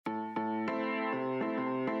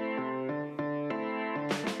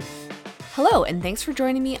Hello, and thanks for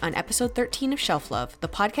joining me on episode 13 of Shelf Love, the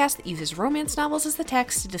podcast that uses romance novels as the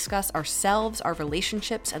text to discuss ourselves, our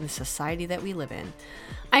relationships, and the society that we live in.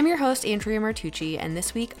 I'm your host, Andrea Martucci, and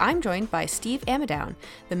this week I'm joined by Steve Ammidown,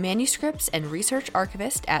 the manuscripts and research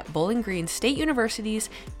archivist at Bowling Green State University's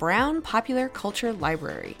Brown Popular Culture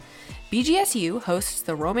Library. BGSU hosts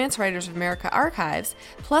the Romance Writers of America archives,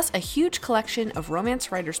 plus a huge collection of romance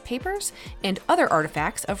writers' papers and other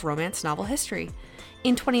artifacts of romance novel history.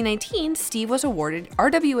 In 2019, Steve was awarded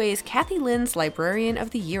RWA's Kathy Lynn's Librarian of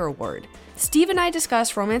the Year Award. Steve and I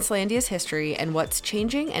discuss Romancelandia's history and what's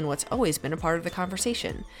changing and what's always been a part of the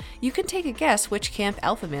conversation. You can take a guess which camp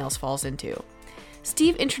Alpha Males falls into.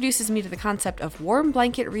 Steve introduces me to the concept of warm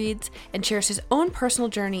blanket reads and shares his own personal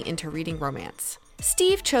journey into reading romance.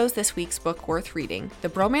 Steve chose this week's book worth reading, The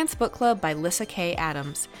Bromance Book Club by Lyssa Kay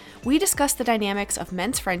Adams. We discuss the dynamics of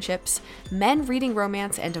men's friendships, men reading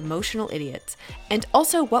romance, and emotional idiots, and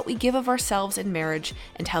also what we give of ourselves in marriage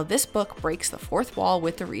and how this book breaks the fourth wall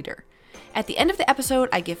with the reader. At the end of the episode,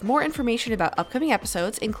 I give more information about upcoming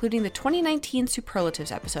episodes, including the 2019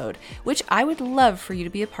 Superlatives episode, which I would love for you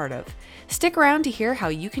to be a part of. Stick around to hear how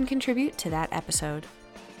you can contribute to that episode.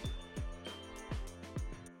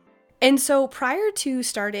 And so prior to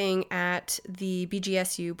starting at the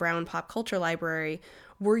BGSU Brown Pop Culture Library,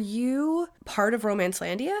 were you part of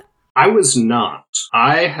Romancelandia? I was not.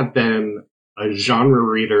 I have been a genre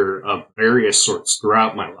reader of various sorts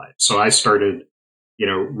throughout my life. So I started,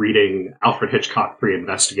 reading Alfred Hitchcock Three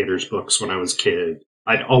Investigators books when I was a kid.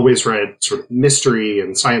 I'd always read sort of mystery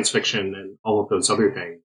and science fiction and all of those other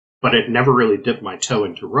things, but it never really dipped my toe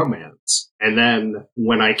into romance. And then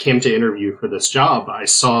when I came to interview for this job, I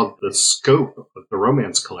saw the scope of the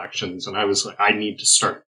romance collections, and I was like, I need to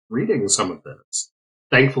start reading some of this.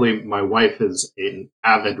 Thankfully, my wife is an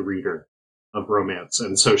avid reader of romance,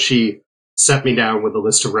 and so she set me down with a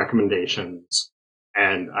list of recommendations,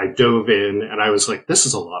 and I dove in, and I was like, this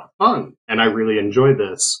is a lot of fun, and I really enjoy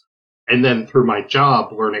this. And then through my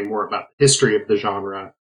job, learning more about the history of the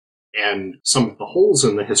genre and some of the holes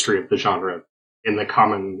in the history of the genre in the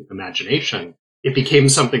common imagination, it became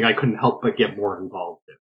something I couldn't help but get more involved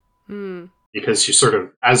in. Because you sort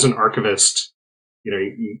of, as an archivist,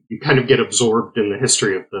 you kind of get absorbed in the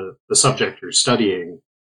history of the subject you're studying,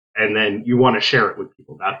 and then you want to share it with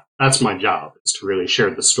people. That's my job, is to really share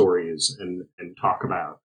the stories and talk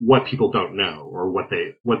about what people don't know, or what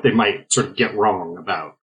they might sort of get wrong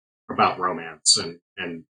about romance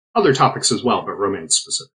and other topics as well, but romance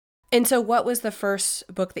specific. And so what was the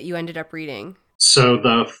first book that you ended up reading? So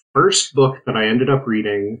the first book that I ended up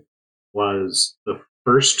reading was the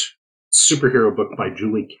first superhero book by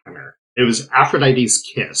Julie Kenner. It was Aphrodite's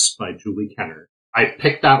Kiss by Julie Kenner. I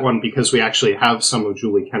picked that one because we actually have some of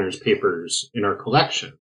Julie Kenner's papers in our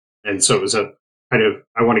collection. And so it was a kind of,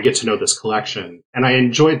 I want to get to know this collection. And I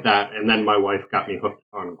enjoyed that. And then my wife got me hooked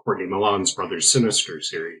on Courtney Milan's Brothers Sinister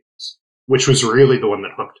series, which was really the one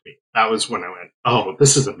that hooked me. That was when I went, oh,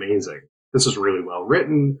 this is amazing. This is really well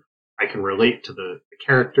written. I can relate to the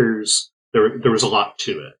characters. There was a lot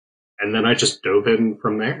to it. And then I just dove in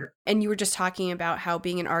from there. And you were just talking about how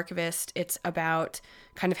being an archivist, it's about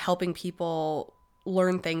kind of helping people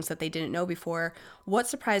learn things that they didn't know before. What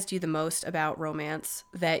surprised you the most about romance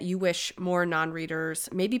that you wish more non-readers,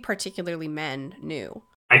 maybe particularly men, knew?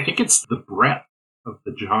 I think it's the breadth of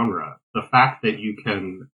the genre. The fact that you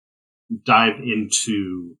can dive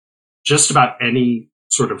into just about any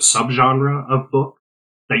sort of subgenre of book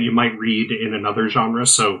that you might read in another genre.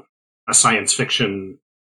 So a science fiction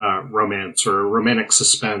romance, or romantic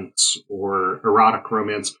suspense, or erotic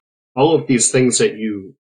romance, all of these things that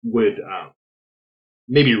you would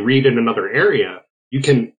maybe read in another area, you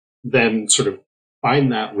can then sort of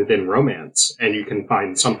find that within romance, and you can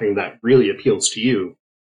find something that really appeals to you,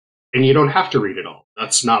 and you don't have to read it all.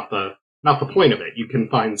 That's not the point of it. You can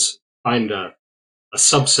find a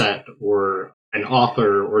subset or an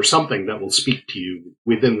author or something that will speak to you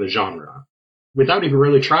within the genre without even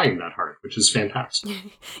really trying that hard, which is fantastic.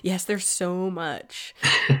 Yes, there's so much.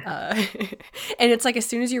 And it's like, as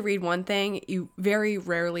soon as you read one thing, you very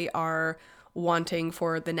rarely are wanting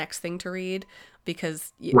for the next thing to read,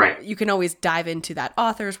 because you can always dive into that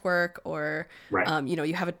author's work, or,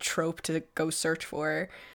 you have a trope to go search for.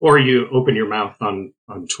 Or you open your mouth on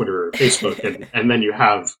Twitter or Facebook and then you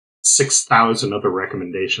have 6,000 other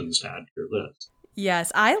recommendations to add to your list.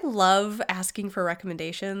 Yes, I love asking for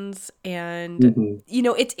recommendations, and,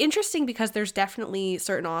 it's interesting because there's definitely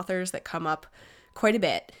certain authors that come up quite a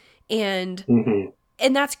bit, and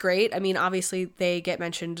And that's great. I mean, obviously they get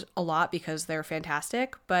mentioned a lot because they're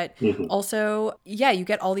fantastic, but also, yeah, you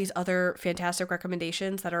get all these other fantastic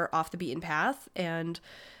recommendations that are off the beaten path. And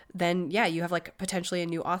then, yeah, you have like potentially a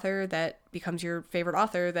new author that becomes your favorite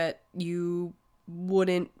author that you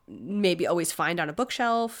wouldn't maybe always find on a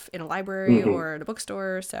bookshelf in a library or in a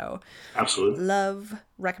bookstore. So Absolutely. love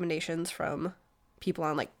recommendations from people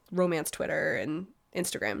on like romance Twitter and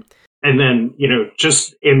Instagram. And then,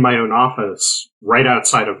 just in my own office, right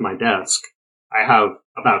outside of my desk, I have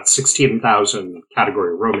about 16,000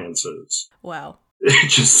 category romances. Wow.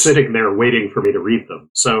 Just sitting there waiting for me to read them.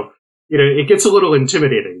 So, it gets a little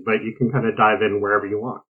intimidating, but you can kind of dive in wherever you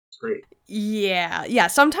want. It's great. Yeah. Yeah.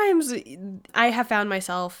 Sometimes I have found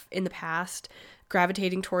myself in the past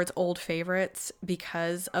gravitating towards old favorites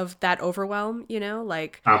because of that overwhelm,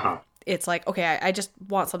 like it's like, okay, I just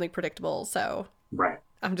want something predictable. So right.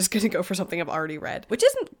 I'm just going to go for something I've already read, which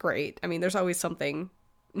isn't great. I mean, there's always something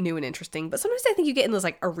new and interesting, but sometimes I think you get in this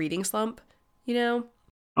like a reading slump,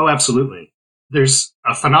 Oh, absolutely. There's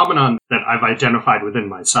a phenomenon that I've identified within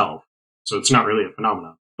myself. So it's not really a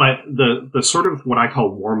phenomenon, but the sort of what I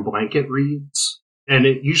call warm blanket reads, and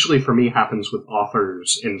it usually for me happens with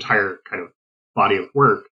authors' entire kind of body of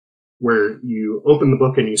work, where you open the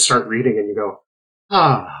book and you start reading and you go,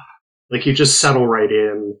 like you just settle right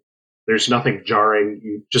in. There's nothing jarring.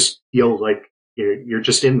 You just feel like you're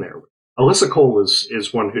just in there. Alyssa Cole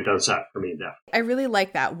is one who does that for me, definitely. I really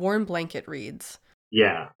like that. Warm blanket reads.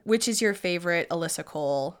 Yeah. Which is your favorite Alyssa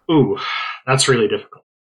Cole? Ooh, that's really difficult.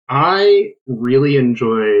 I really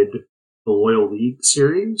enjoyed the Loyal League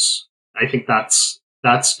series. I think that's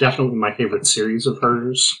definitely my favorite series of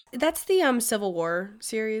hers. That's the Civil War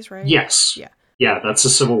series, right? Yes. Yeah. Yeah, that's the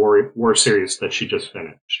Civil War series that she just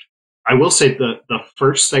finished. I will say the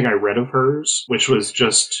first thing I read of hers, which was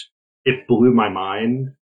just, it blew my mind,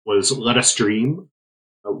 was Let Us Dream,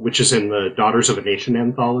 which is in the Daughters of a Nation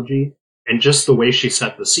anthology. And just the way she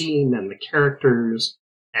set the scene and the characters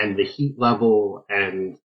and the heat level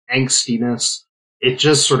and angstiness, it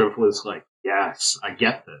just sort of was like, yes, I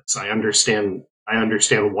get this. I understand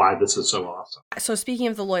why this is so awesome. So speaking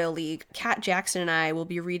of the Loyal League, Kat Jackson and I will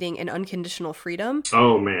be reading An Unconditional Freedom.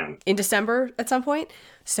 Oh man. In December at some point.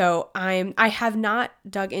 So I have not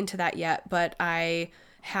dug into that yet, but I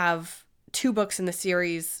have 2 books in the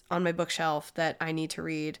series on my bookshelf that I need to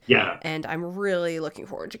read. Yeah. And I'm really looking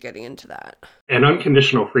forward to getting into that. And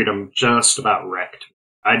Unconditional Freedom just about wrecked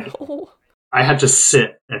me. I had to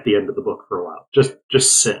sit at the end of the book for a while.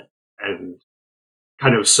 Just sit and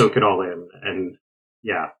kind of soak it all in and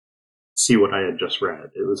see what I had just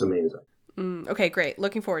read. It was amazing. Okay, great.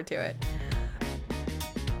 Looking forward to it.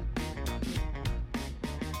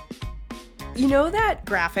 You know that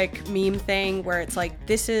graphic meme thing where it's like,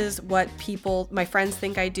 this is what my friends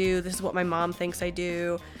think I do. This is what my mom thinks I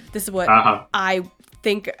do. This is what I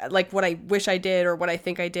think, like what I wish I did or what I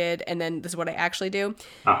think I did. And then this is what I actually do.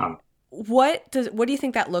 What do you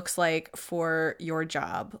think that looks like for your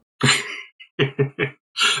job?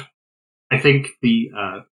 I think the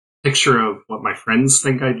picture of what my friends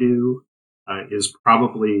think I do is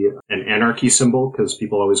probably an anarchy symbol, because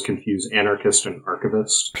people always confuse anarchist and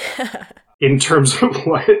archivist. In terms of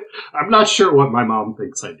I'm not sure what my mom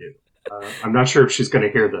thinks I do. I'm not sure if she's going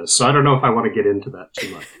to hear this, so I don't know if I want to get into that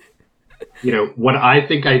too much. What I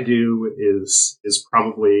think I do is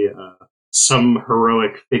probably some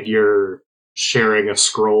heroic figure sharing a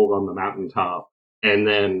scroll on the mountaintop. And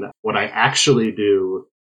then what I actually do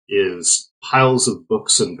is piles of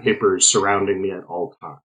books and papers surrounding me at all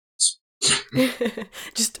times.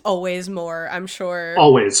 Just always more, I'm sure.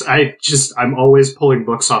 Always. I'm always pulling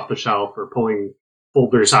books off the shelf or pulling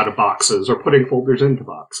folders out of boxes or putting folders into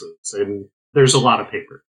boxes. And there's a lot of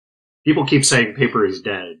paper. People keep saying paper is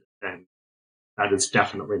dead, and that is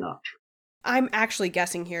definitely not true. I'm actually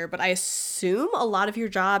guessing here, but I assume a lot of your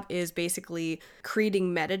job is basically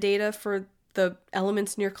creating metadata for the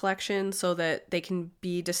elements in your collection so that they can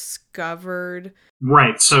be discovered.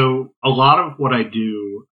 Right. So a lot of what I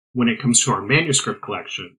do when it comes to our manuscript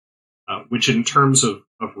collection, which in terms of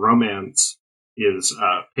romance is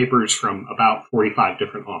papers from about 45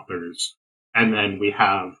 different authors. And then we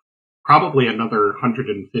have probably another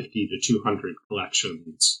 150 to 200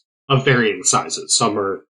 collections of varying sizes. Some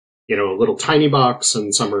are, a little tiny box,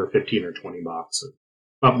 and some are 15 or 20 boxes.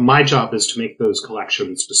 But my job is to make those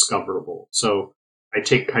collections discoverable. So I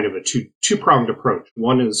take kind of a two-pronged approach.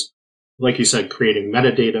 One is, like you said, creating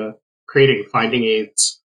metadata, creating finding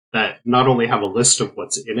aids that not only have a list of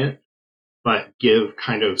what's in it, but give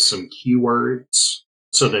kind of some keywords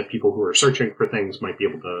so that people who are searching for things might be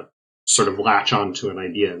able to sort of latch onto an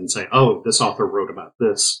idea and say, oh, this author wrote about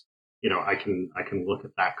this. I can look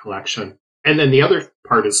at that collection. And then the other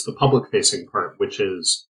part is the public facing part, which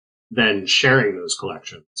is then sharing those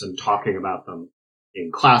collections and talking about them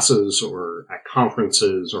in classes or at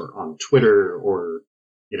conferences or on Twitter or,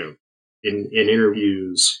 in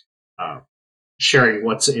interviews, sharing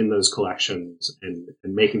what's in those collections and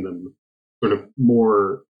making them sort of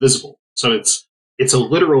more visible. So it's a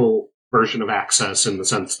literal version of access in the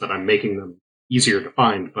sense that I'm making them easier to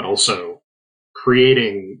find, but also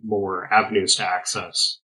creating more avenues to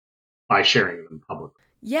access by sharing them publicly.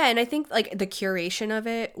 Yeah, and I think like the curation of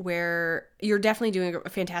it, where you're definitely doing a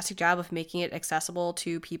fantastic job of making it accessible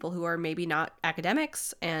to people who are maybe not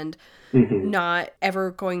academics and not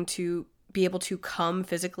ever going to be able to come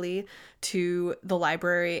physically to the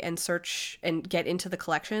library and search and get into the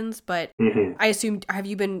collections. But I assume, have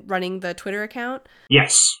you been running the Twitter account?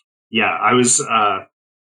 Yes. Yeah, I was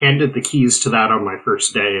handed the keys to that on my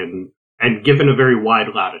first day and given a very wide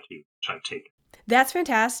latitude, which I've taken. That's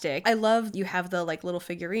fantastic. I love you have the like little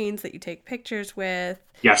figurines that you take pictures with.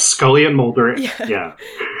 Yes, Scully and Mulder. Yeah.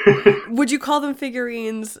 Would you call them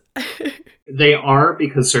figurines? They are,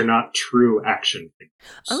 because they're not true action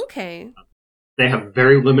figures. Okay. They have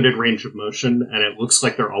very limited range of motion, and it looks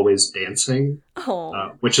like they're always dancing.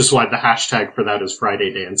 Which is why the hashtag for that is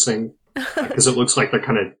Friday Dancing, because it looks like they're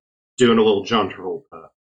kind of doing a little John Travolta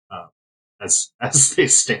as they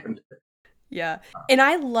stand there. Yeah. And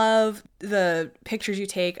I love the pictures you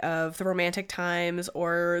take of the Romantic Times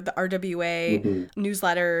or the RWA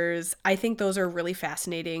newsletters. I think those are really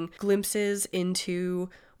fascinating glimpses into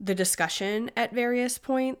the discussion at various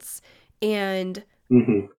points. And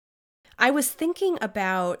I was thinking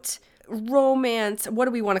about romance. What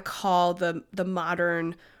do we want to call the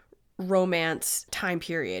modern romance time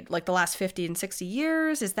period? Like the last 50 and 60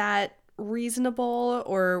 years? Is that reasonable?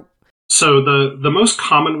 Or so the most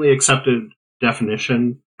commonly accepted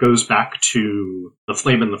definition goes back to The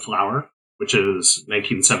Flame and the Flower, which is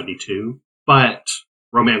 1972, but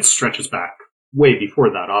romance stretches back way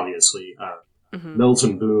before that, obviously. Mills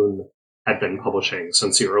and Boon had been publishing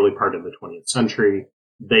since the early part of the 20th century.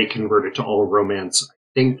 They converted to all romance, I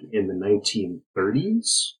think, in the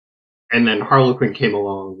 1930s. And then Harlequin came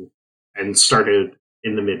along and started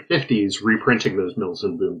in the mid-50s reprinting those Mills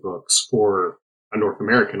and Boon books for a North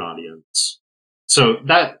American audience. So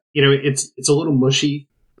that, it's a little mushy,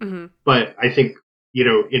 but I think,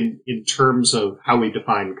 in terms of how we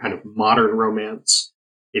define kind of modern romance,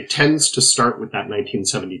 it tends to start with that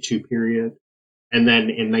 1972 period. And then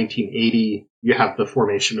in 1980, you have the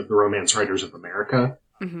formation of the Romance Writers of America,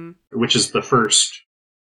 which is the first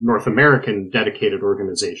North American dedicated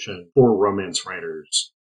organization for romance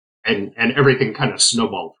writers. And everything kind of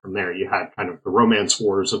snowballed from there. You had kind of the romance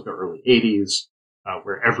wars of the early 80s,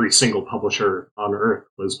 where every single publisher on earth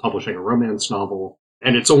was publishing a romance novel,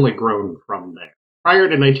 and it's only grown from there. Prior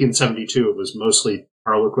to 1972, it was mostly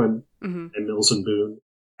Harlequin and Mills and Boon,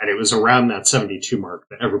 and it was around that 72 mark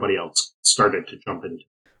that everybody else started to jump into.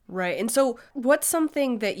 Right. And so what's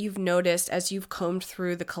something that you've noticed as you've combed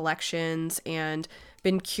through the collections and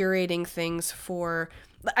been curating things for...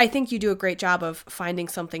 I think you do a great job of finding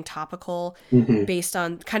something topical based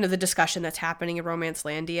on kind of the discussion that's happening in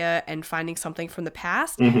Romancelandia and finding something from the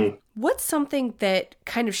past. What's something that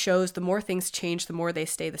kind of shows the more things change, the more they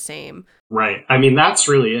stay the same? Right. I mean, that's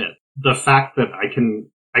really it. The fact that I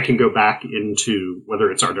can go back into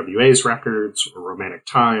whether it's RWA's records or Romantic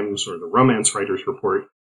Times or the Romance Writers Report,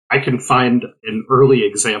 I can find an early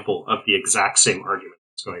example of the exact same argument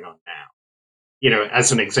that's going on now.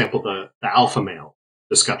 As an example, the alpha male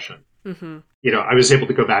discussion. I was able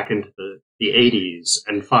to go back into the 80s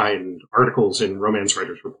and find articles in Romance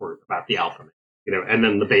Writers Report about the alpha male, and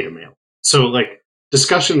then the beta male. So like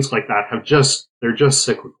discussions like that they're just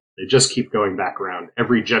cyclical. They just keep going back around.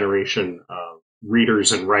 Every generation of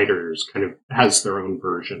readers and writers kind of has their own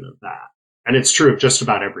version of that. And it's true of just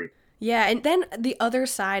about everything. Yeah. And then the other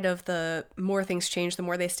side of the more things change, the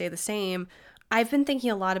more they stay the same. I've been thinking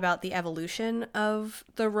a lot about the evolution of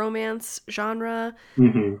the romance genre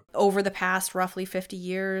over the past roughly 50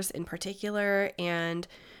 years in particular. And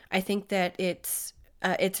I think that it's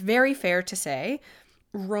very fair to say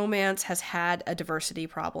romance has had a diversity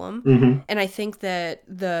problem. And I think that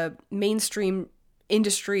the mainstream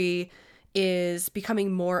industry is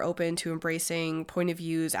becoming more open to embracing point of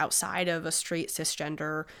views outside of a straight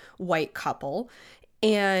cisgender white couple.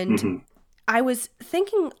 And I was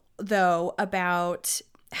thinking though about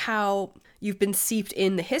how you've been seeped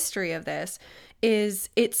in the history of this. Is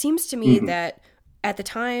it seems to me that at the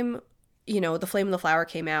time, The Flame and the Flower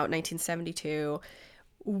came out in 1972,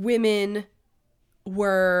 women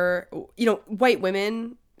were, white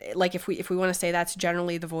women like if we want to say that's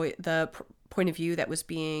generally the point of view that was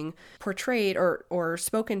being portrayed or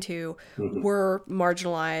spoken to, were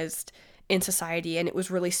marginalized in society, and it was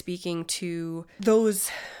really speaking to those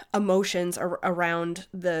emotions around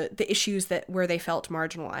the issues that where they felt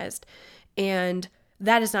marginalized. And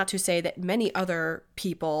that is not to say that many other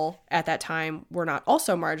people at that time were not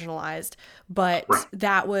also marginalized, but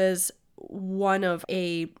that was one of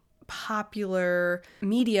a popular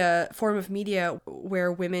form of media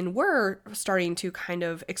where women were starting to kind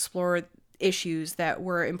of explore issues that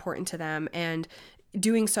were important to them, and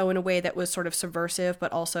doing so in a way that was sort of subversive,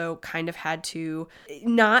 but also kind of had to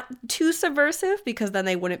not too subversive because then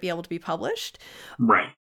they wouldn't be able to be published. Right.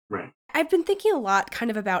 I've been thinking a lot kind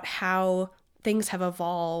of about how things have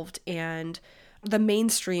evolved, and the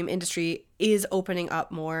mainstream industry is opening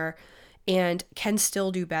up more and can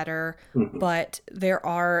still do better, but there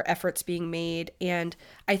are efforts being made. And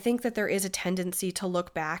I think that there is a tendency to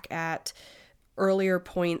look back at earlier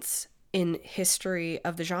points in history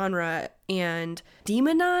of the genre and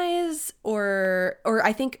demonize or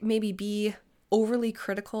I think maybe be overly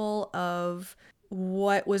critical of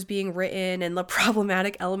what was being written and the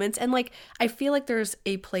problematic elements. And like, I feel like there's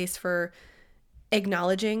a place for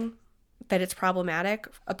acknowledging that it's problematic,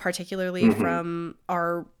 particularly from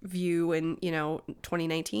our view in,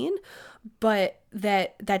 2019, but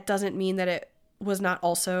that doesn't mean that it was not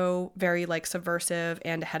also very like subversive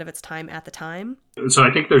and ahead of its time at the time. So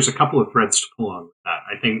I think there's a couple of threads to pull on with that.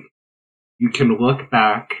 I think you can look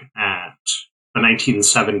back at the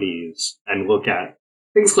 1970s and look at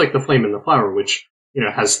things like The Flame and the Flower, which,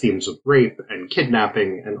 has themes of rape and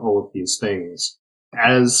kidnapping and all of these things,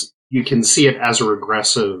 as you can see it as a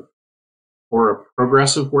regressive or a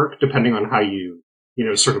progressive work, depending on how you,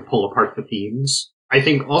 sort of pull apart the themes. I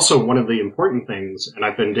think also one of the important things, and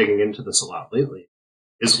I've been digging into this a lot lately,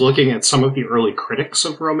 is looking at some of the early critics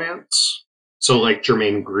of romance. So like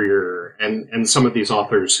Germaine Greer and some of these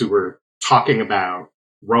authors who were talking about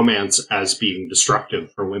romance as being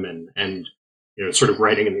destructive for women, and, sort of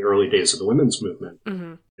writing in the early days of the women's movement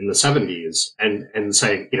in the 70s and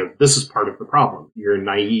saying, this is part of the problem. You're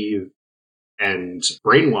naive and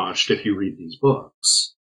brainwashed if you read these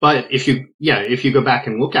books. But if you go back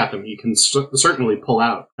and look at them, you can certainly pull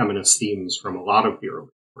out feminist themes from a lot of the early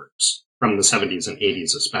works, from the 70s and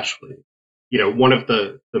 80s especially. One of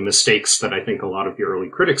the mistakes that I think a lot of the early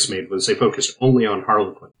critics made was they focused only on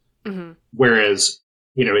Harlequin. Whereas,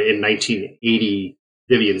 in 1980,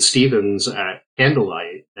 Vivian Stevens at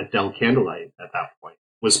Dell Candlelight at that point,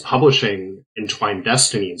 was publishing Entwined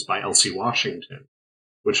Destinies by Elsie Washington,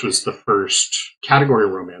 which was the first category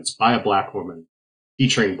romance by a Black woman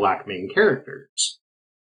featuring Black main characters.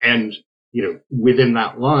 And, within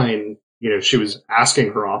that line, she was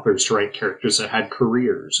asking her authors to write characters that had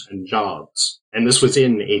careers and jobs. And this was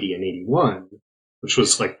in 80 and 81, which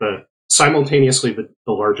was like simultaneously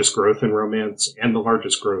the largest growth in romance and the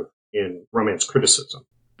largest growth in romance criticism.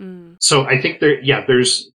 So I think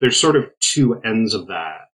there's sort of two ends of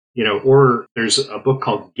that, or there's a book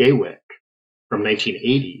called Gaywick from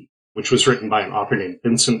 1980, which was written by an author named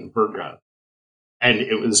Vincent Verga. And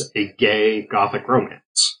it was a gay Gothic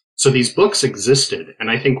romance. So these books existed. And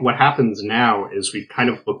I think what happens now is we kind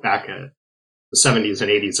of look back at the 70s and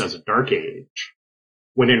 80s as a dark age,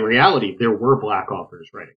 when in reality, there were Black authors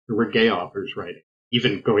writing. There were gay authors writing,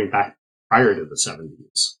 even going back prior to the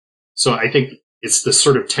 70s. So I think it's this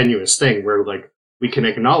sort of tenuous thing where, like, we can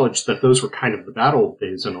acknowledge that those were kind of the bad old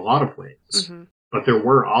days in a lot of ways. But there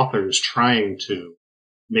were authors trying to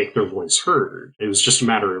make their voice heard. It was just a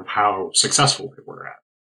matter of how successful they were at,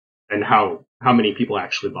 and how many people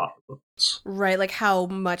actually bought the books. Right, like how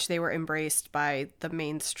much they were embraced by the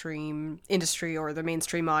mainstream industry or the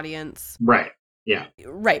mainstream audience. Right. Yeah.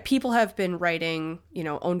 Right. People have been writing,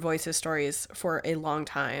 own voices stories for a long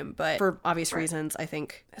time, but for obvious reasons, I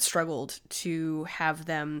think struggled to have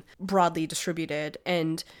them broadly distributed.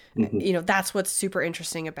 And, that's what's super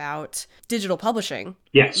interesting about digital publishing.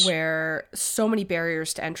 Yes. Where so many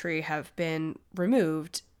barriers to entry have been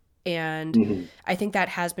removed. And I think that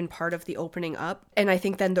has been part of the opening up. And I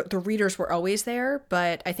think then the readers were always there,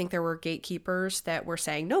 but I think there were gatekeepers that were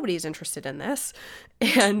saying nobody's interested in this.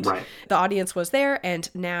 And the audience was there, and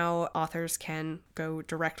now authors can go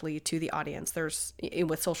directly to the audience. There's,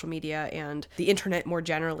 with social media and the internet more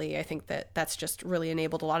generally, I think that's just really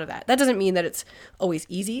enabled a lot of that. That doesn't mean that it's always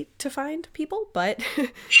easy to find people, but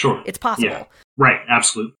sure, it's possible. Yeah. Right,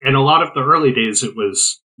 absolutely. And a lot of the early days, it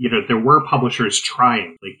was, there were publishers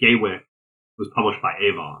trying. Like Gaywick was published by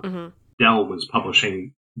Avon. Dell was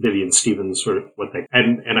publishing Vivian Stevens, sort of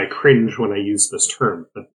and I cringe when I use this term,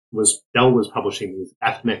 but Dell was publishing these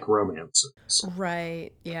ethnic romances.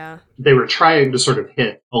 Right, yeah. They were trying to sort of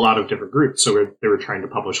hit a lot of different groups. So they were trying to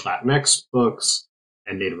publish Latinx books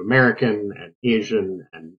and Native American and Asian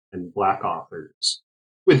and Black authors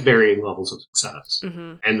with varying levels of success.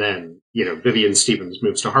 Mm-hmm. And then, Vivian Stevens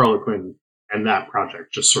moves to Harlequin, and that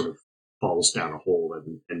project just sort of falls down a hole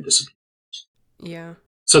and disappears. Yeah.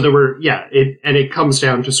 So there were, it comes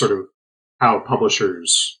down to sort of how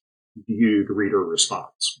publishers viewed reader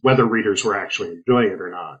response, whether readers were actually enjoying it or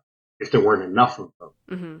not. If there weren't enough of them,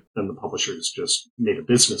 mm-hmm. then the publishers just made a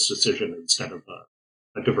business decision instead of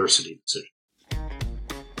a diversity decision.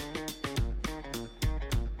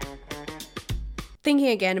 Thinking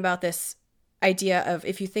again about this idea of,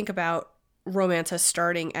 if you think about romance as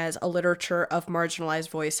starting as a literature of marginalized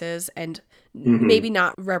voices, and mm-hmm. maybe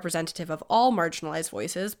not representative of all marginalized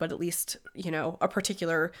voices, but at least, a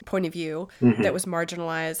particular point of view mm-hmm. that was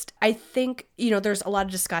marginalized. I think, there's a lot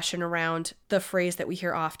of discussion around the phrase that we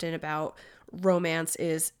hear often about romance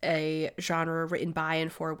is a genre written by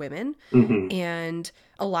and for women. Mm-hmm. And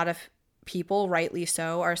a lot of people, rightly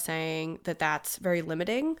so, are saying that that's very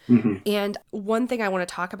limiting. Mm-hmm. And one thing I want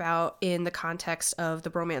to talk about in the context of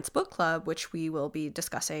the Bromance Book Club, which we will be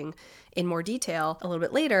discussing in more detail a little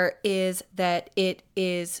bit later, is that it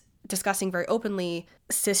is discussing very openly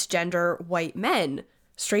cisgender white men,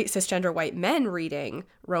 straight cisgender white men reading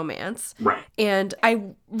romance. Right. And I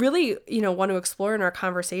really, want to explore in our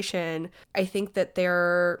conversation, I think that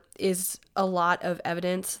there is a lot of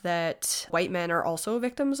evidence that white men are also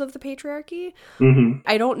victims of the patriarchy. Mm-hmm.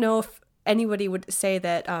 I don't know if anybody would say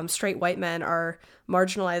that straight white men are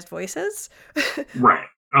marginalized voices. Right.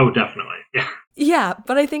 Oh, definitely. Yeah. Yeah,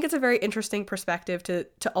 but I think it's a very interesting perspective to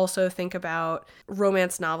also think about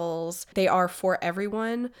romance novels. They are for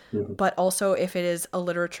everyone, mm-hmm. but also if it is a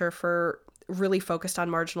literature for really focused on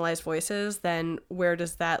marginalized voices, then where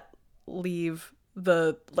does that leave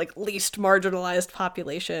the least marginalized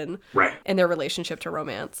population right. in their relationship to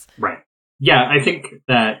romance? Right. Yeah, I think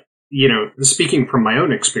that, speaking from my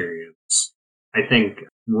own experience, I think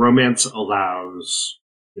romance allows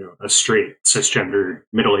a straight, cisgendered,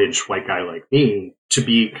 middle-aged white guy like me to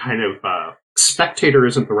be kind of, spectator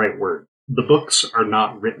isn't the right word. The books are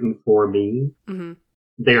not written for me. Mm-hmm.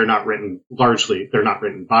 They are not written, they're not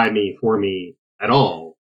written by me, for me at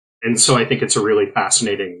all. And so I think it's a really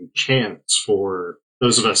fascinating chance for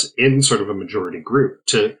those of us in sort of a majority group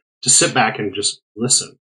to sit back and just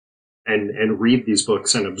listen and read these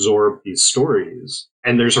books and absorb these stories.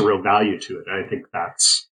 And there's a real value to it. And I think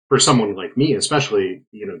that's, for someone like me, especially,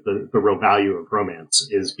 the real value of romance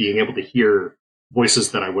is being able to hear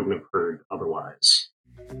voices that I wouldn't have heard otherwise.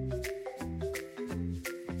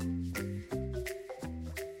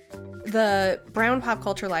 The Brown Pop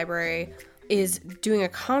Culture Library is doing a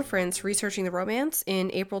conference researching the romance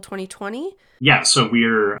in April 2020. Yeah, so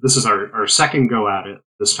this is our second go at it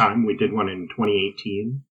this time. We did one in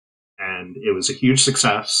 2018, and it was a huge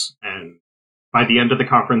success. And by the end of the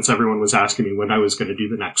conference, everyone was asking me when I was going to do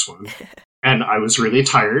the next one. And I was really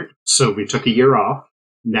tired, so we took a year off.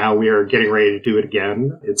 Now we are getting ready to do it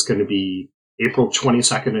again. It's going to be April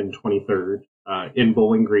 22nd and 23rd in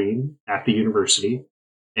Bowling Green at the university.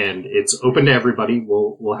 And it's open to everybody.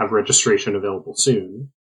 We'll have registration available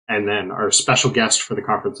soon. And then our special guest for the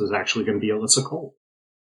conference is actually going to be Alyssa Cole.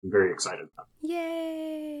 I'm very excited about it.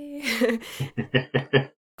 Yay!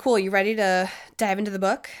 Cool. You ready to dive into the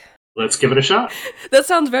book? Let's give it a shot. That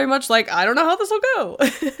sounds very much like, I don't know how this will go.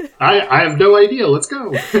 I have no idea. Let's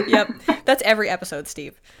go. Yep. That's every episode,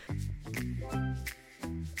 Steve.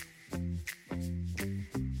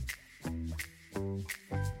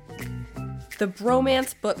 The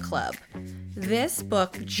Bromance Book Club. This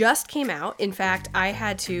book just came out. In fact, I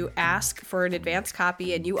had to ask for an advance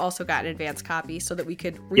copy, and you also got an advance copy so that we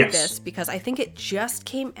could read this, because I think it just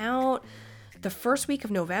came out the first week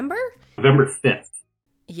of November? November 5th.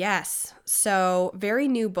 Yes. So, very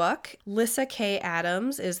new book. Lyssa Kay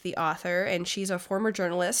Adams is the author, and she's a former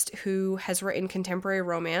journalist who has written contemporary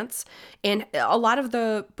romance. And a lot of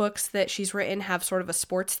the books that she's written have sort of a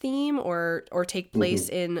sports theme or take place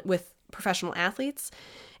with professional athletes.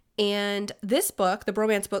 And this book, The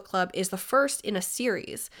Bromance Book Club, is the first in a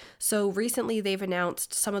series. So recently they've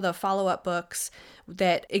announced some of the follow-up books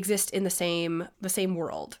that exist in the same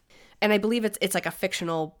world. And I believe it's like a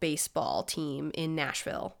fictional baseball team in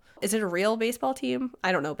Nashville. Is it a real baseball team?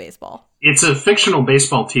 I don't know baseball. It's a fictional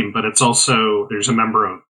baseball team, but it's also, there's a member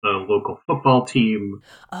of the local football team.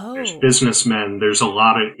 Oh. There's businessmen.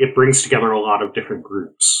 It brings together a lot of different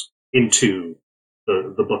groups into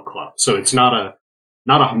the book club. So it's not a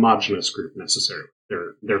homogenous group necessarily.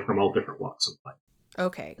 They're from all different walks of life.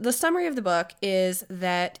 Okay. The summary of the book is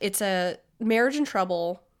that it's a marriage in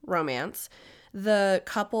trouble romance. The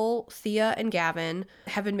couple, Thea and Gavin,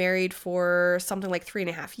 have been married for something like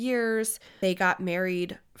 3.5 years. They got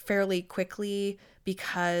married fairly quickly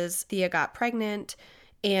because Thea got pregnant,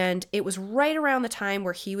 and it was right around the time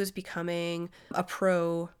where he was becoming a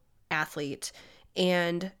pro athlete.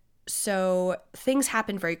 And so things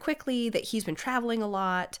happened very quickly, that he's been traveling a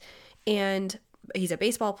lot, and he's a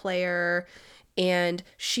baseball player, and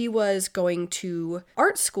she was going to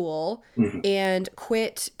art school and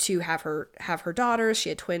quit to have her daughters. She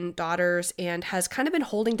had twin daughters, and has kind of been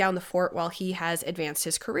holding down the fort while he has advanced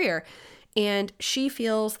his career. And she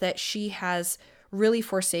feels that she has really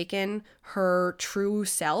forsaken her true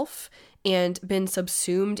self and been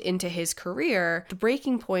subsumed into his career. The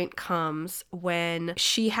breaking point comes when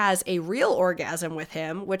she has a real orgasm with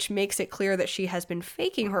him, which makes it clear that she has been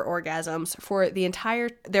faking her orgasms for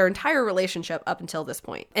their entire relationship up until this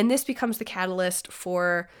point. And this becomes the catalyst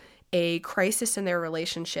for a crisis in their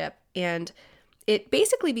relationship. And it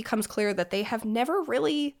basically becomes clear that they have never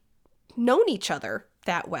really known each other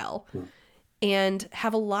that well. And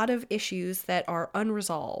have a lot of issues that are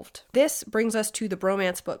unresolved. This brings us to the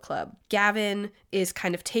Bromance Book Club. Gavin is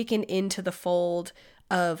kind of taken into the fold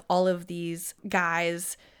of all of these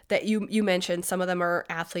guys that you mentioned. Some of them are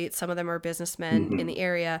athletes, some of them are businessmen in the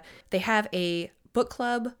area. They have a book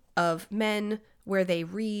club of men where they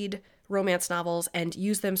read romance novels and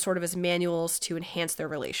use them sort of as manuals to enhance their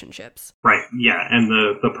relationships. Right, yeah. And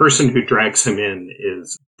the person who drags him in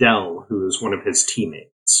is Dell, who is one of his teammates.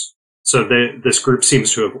 So this group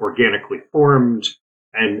seems to have organically formed,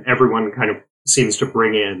 and everyone kind of seems to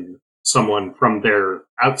bring in someone from their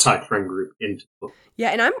outside friend group into the book. Yeah,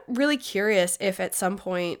 and I'm really curious if at some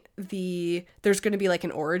point there's going to be like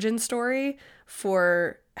an origin story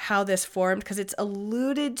for how this formed, because it's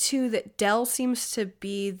alluded to that Dell seems to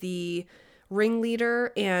be the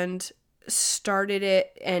ringleader and started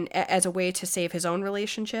it and as a way to save his own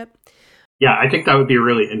relationship. Yeah, I think that would be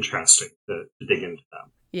really interesting to dig into that.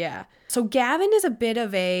 Yeah. So Gavin is a bit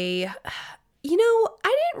of I didn't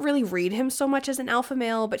really read him so much as an alpha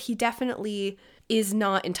male, but he definitely is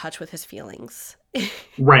not in touch with his feelings.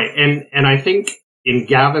 Right. And I think in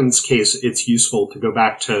Gavin's case, it's useful to go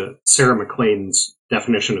back to Sarah MacLean's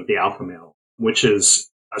definition of the alpha male, which is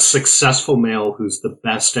a successful male who's the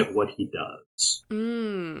best at what he does.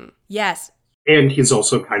 Yes. And he's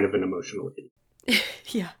also kind of an emotional idiot.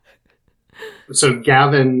 Yeah. So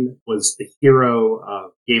Gavin was the hero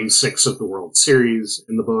of Game 6 of the World Series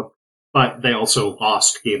in the book, but they also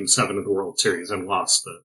lost Game 7 of the World Series and lost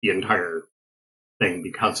the entire thing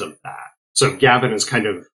because of that. So Gavin is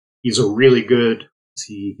he's a really good,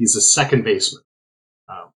 he's a second baseman,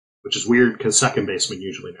 which is weird because second basemen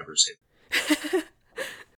usually never save.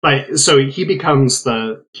 But so he becomes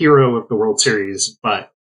the hero of the World Series,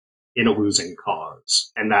 but in a losing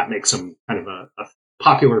cause. And that makes him kind of a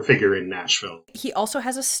popular figure in Nashville. He also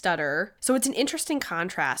has a stutter. So it's an interesting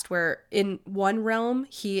contrast where in one realm,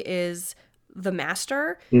 he is the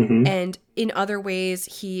master, and in other ways,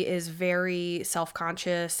 he is very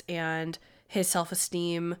self-conscious, and his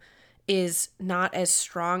self-esteem is not as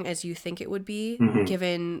strong as you think it would be,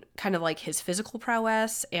 given kind of like his physical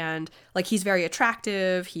prowess, and like he's very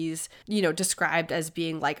attractive. He's, described as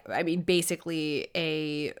being basically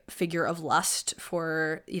a figure of lust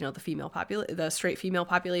for, the straight female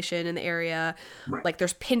population in the area. Right. Like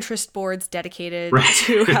there's Pinterest boards dedicated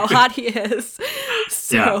to how hot he is.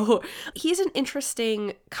 So he's an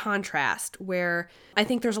interesting contrast where I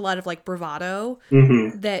think there's a lot of like bravado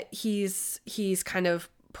that he's kind of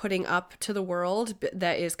putting up to the world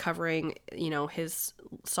that is covering, his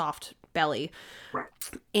soft belly. Right.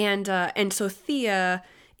 And so Thea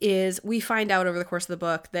we find out over the course of the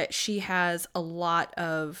book that she has a lot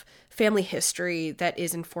of family history that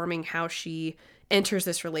is informing how she enters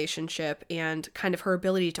this relationship and kind of her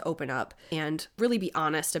ability to open up and really be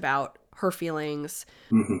honest about her feelings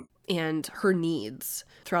and her needs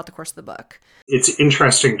throughout the course of the book. It's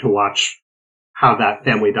interesting to watch how that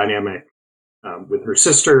family dynamic with her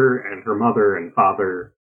sister and her mother and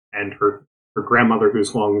father and her grandmother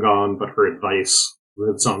who's long gone, but her advice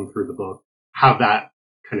lives on through the book, how that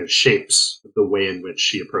kind of shapes the way in which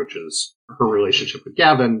she approaches her relationship with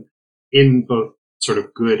Gavin in both sort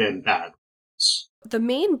of good and bad ways. The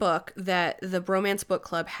main book that the Bromance Book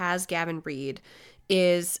Club has Gavin read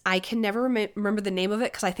is, I can never remember the name of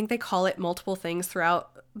it because I think they call it multiple things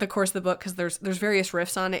throughout the course of the book because there's various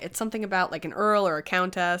riffs on it. It's something about like an earl or a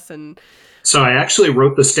countess. And so I actually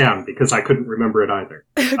wrote this down because I couldn't remember it either.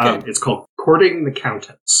 It's called Courting the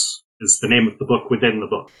Countess is the name of the book within the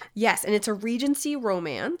book. Yes, and it's a Regency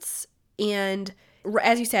romance, and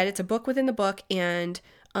As you said, it's a book within the book, and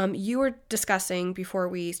you were discussing before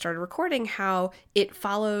we started recording how it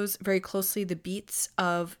follows very closely the beats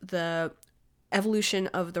of the evolution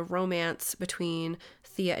of the romance between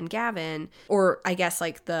Thea and Gavin, or I guess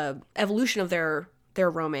like the evolution of their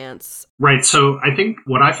romance. Right. So I think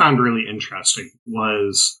what I found really interesting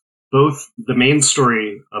was both the main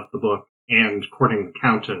story of the book and Courting the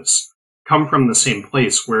Countess come from the same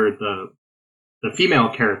place, where the female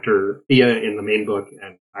character, Thea in the main book,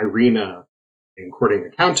 and Irina in Courting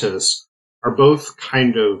the Countess are both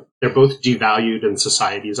they're both devalued in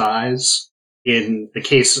society's eyes. In the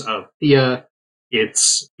case of Thea,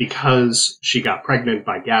 it's because she got pregnant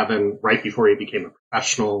by Gavin right before he became a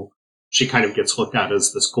professional. She kind of gets looked at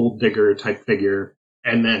as this gold digger type figure.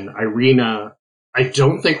 And then Irina, I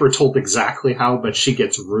don't think we're told exactly how, but she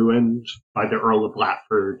gets ruined by the Earl of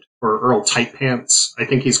Latford, or Earl Tightpants, I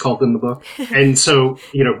think he's called in the book. And so,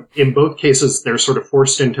 in both cases, they're sort of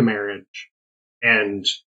forced into marriage. And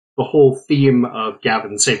the whole theme of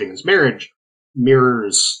Gavin saving his marriage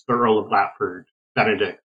mirrors the Earl of Latford,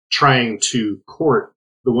 Benedict, trying to court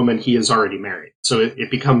the woman he has already married. So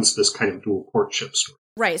it becomes this kind of dual courtship story.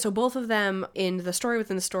 Right. So both of them, in the story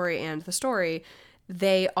within the story and the story,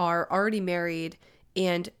 they are already married,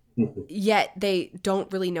 and yet they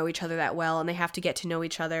don't really know each other that well, and they have to get to know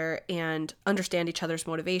each other and understand each other's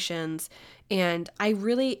motivations. And I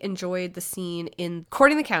really enjoyed the scene in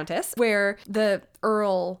Courting the Countess where the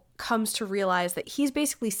Earl comes to realize that he's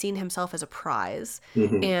basically seen himself as a prize,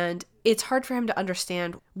 and it's hard for him to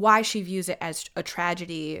understand why she views it as a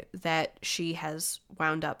tragedy that she has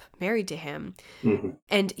wound up married to him.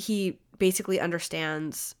 And he basically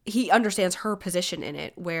understands her position in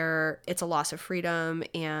it, where it's a loss of freedom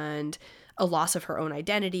and a loss of her own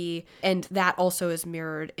identity. And that also is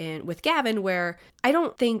mirrored with Gavin, where I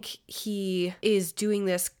don't think he is doing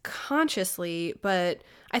this consciously, but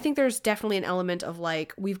I think there's definitely an element of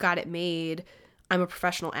like, we've got it made. I'm a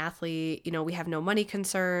professional athlete, we have no money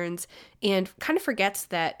concerns, and kind of forgets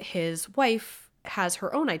that his wife has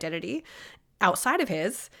her own identity outside of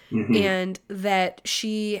his, and that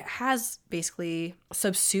she has basically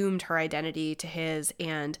subsumed her identity to his.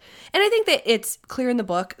 And I think that it's clear in the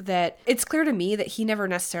book that it's clear to me that he never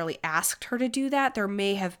necessarily asked her to do that. There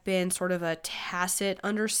may have been sort of a tacit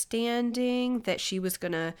understanding that she was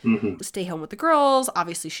going to stay home with the girls.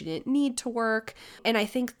 Obviously, she didn't need to work. And I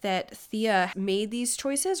think that Thea made these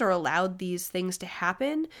choices, or allowed these things to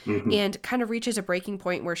happen, and kind of reaches a breaking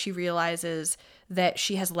point where she realizes that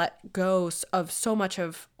she has let go of so much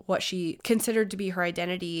of what she considered to be her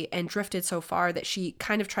identity, and drifted so far that she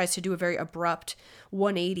kind of tries to do a very abrupt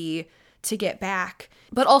 180 to get back,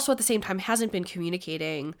 but also at the same time hasn't been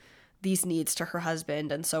communicating these needs to her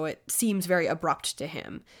husband, and so it seems very abrupt to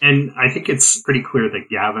him. And I think it's pretty clear that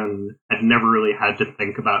Gavin had never really had to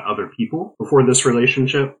think about other people before this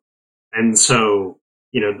relationship. And so,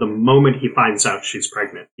 the moment he finds out she's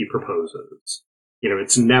pregnant, he proposes.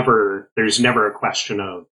 There's never a question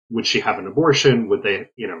of, would she have an abortion? Would they,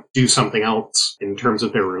 do something else in terms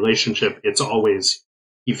of their relationship? It's always,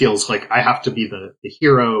 he feels like, I have to be the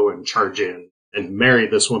hero and charge in and marry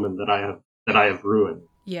this woman that I have ruined.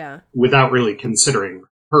 Yeah. Without really considering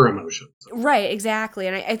her emotions. Right, exactly.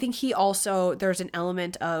 And I think he also, there's an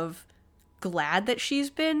element of glad that she's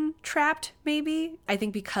been trapped, maybe. I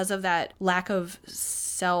think because of that lack of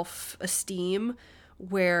self-esteem,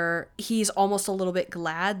 where he's almost a little bit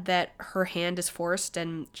glad that her hand is forced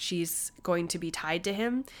and she's going to be tied to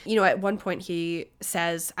him. At one point he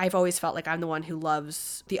says, I've always felt like I'm the one who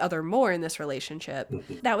loves the other more in this relationship.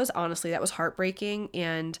 That was heartbreaking.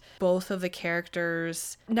 And both of the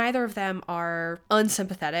characters, neither of them are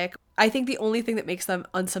unsympathetic. I think the only thing that makes them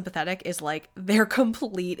unsympathetic is like their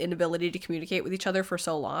complete inability to communicate with each other for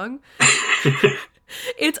so long.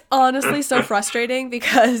 It's honestly so frustrating,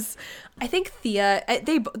 because I think Thea,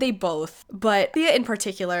 they both, but Thea in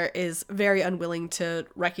particular is very unwilling to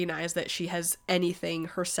recognize that she has anything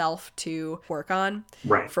herself to work on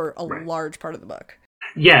for a large part of the book.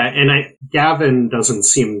 Yeah, and Gavin doesn't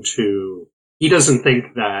seem to, he doesn't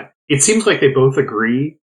think that, it seems like they both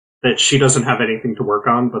agree that she doesn't have anything to work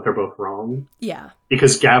on, but they're both wrong. Yeah.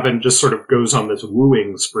 Because Gavin just sort of goes on this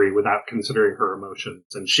wooing spree without considering her emotions,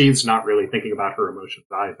 and she's not really thinking about her emotions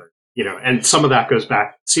either. And some of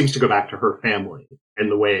that seems to go back to her family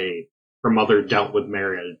and the way her mother dealt with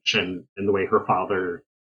marriage and the way her father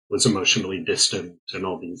was emotionally distant and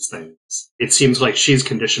all these things. It seems like she's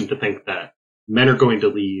conditioned to think that men are going to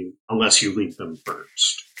leave unless you leave them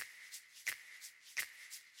first.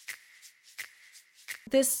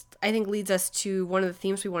 This I think leads us to one of the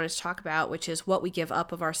themes we wanted to talk about, which is what we give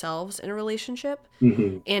up of ourselves in a relationship.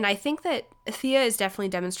 Mm-hmm. And I think that Thea is definitely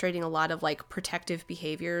demonstrating a lot of like protective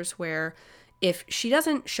behaviors where if she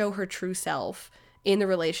doesn't show her true self in the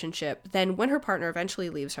relationship, then when her partner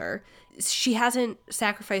eventually leaves her, she hasn't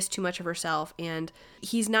sacrificed too much of herself, and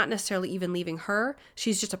he's not necessarily even leaving her.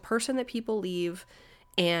 She's just a person that people leave.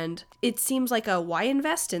 And it seems like why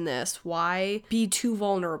invest in this? Why be too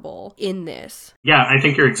vulnerable in this? Yeah, I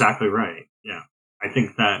think you're exactly right. Yeah. I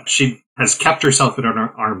think that she has kept herself at an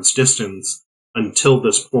arm's distance until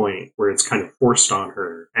this point where it's kind of forced on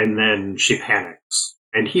her, and then she panics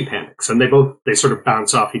and he panics, and they sort of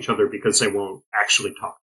bounce off each other because they won't actually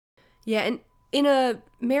talk. Yeah, and in a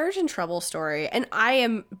Marriage in Trouble story, and I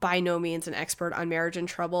am by no means an expert on Marriage in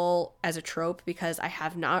Trouble as a trope because I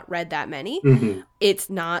have not read that many. Mm-hmm. It's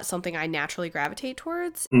not something I naturally gravitate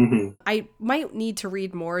towards. Mm-hmm. I might need to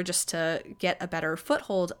read more just to get a better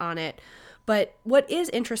foothold on it. But what is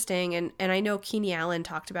interesting, and I know Keeney Allen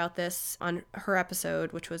talked about this on her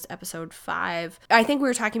episode, which was episode 5. I think we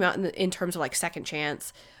were talking about in terms of like second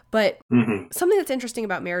chance. But something that's interesting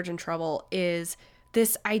about Marriage in Trouble is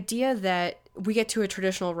this idea that we get to a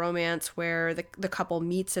traditional romance where the couple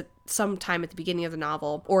meets at some time at the beginning of the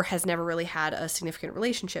novel or has never really had a significant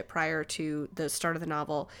relationship prior to the start of the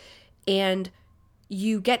novel. And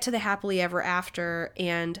you get to the happily ever after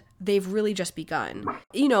and they've really just begun.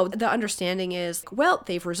 You know, the understanding is, well,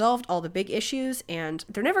 they've resolved all the big issues and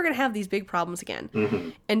they're never going to have these big problems again. Mm-hmm.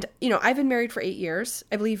 And, you know, I've been married for 8 years.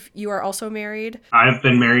 I believe you are also married. I've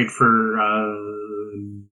been married for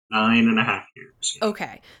 9.5 years.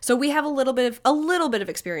 Okay. So we have a little bit of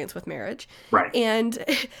experience with marriage. Right. And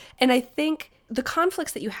I think the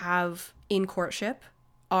conflicts that you have in courtship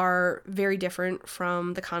are very different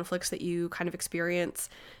from the conflicts that you kind of experience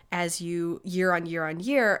as you year on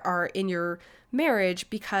year are in your marriage,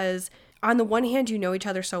 because on the one hand, you know each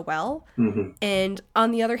other so well. Mm-hmm. And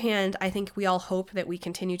on the other hand, I think we all hope that we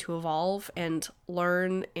continue to evolve and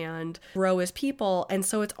learn and grow as people. And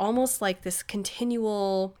so it's almost like this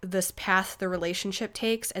path the relationship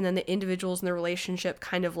takes, and then the individuals in the relationship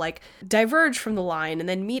kind of like diverge from the line and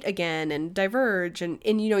then meet again and diverge. And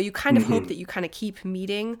you know, you kind of hope that you kind of keep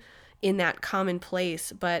meeting in that common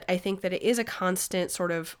place. But I think that it is a constant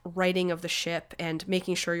sort of righting of the ship and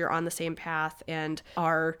making sure you're on the same path and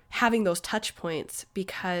are having those touch points,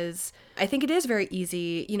 because I think it is very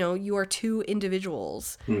easy, you know, you are two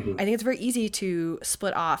individuals. Mm-hmm. I think it's very easy to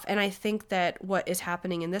split off. And I think that what is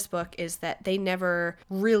happening in this book is that they never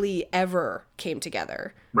really ever came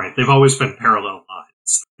together. Right. They've always been parallel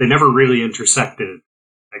lines. They never really intersected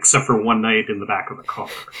except for one night in the back of a car.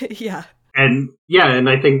 Yeah. And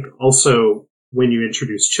I think also when you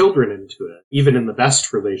introduce children into it, even in the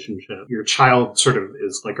best relationship, your child sort of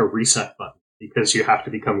is like a reset button, because you have to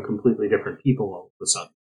become completely different people all of a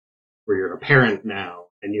sudden, where you're a parent now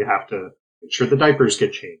and you have to make sure the diapers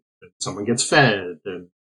get changed and someone gets fed and,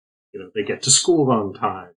 you know, they get to school on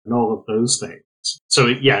time and all of those things. So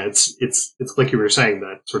yeah, it's like you were saying,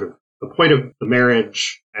 that sort of the point of the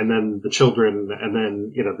marriage and then the children, and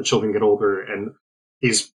then, you know, the children get older, and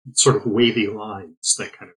these sort of wavy lines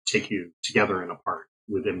that kind of take you together and apart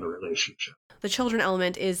within the relationship. The children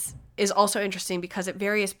element is also interesting because at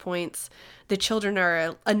various points, the children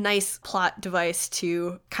are a nice plot device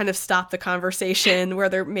to kind of stop the conversation where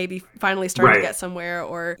they're maybe finally starting to get somewhere,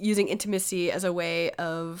 or using intimacy as a way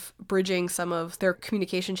of bridging some of their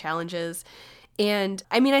communication challenges. And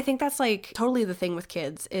I mean, I think that's like totally the thing with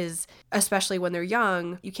kids is, especially when they're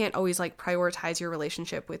young, you can't always like prioritize your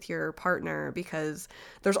relationship with your partner, because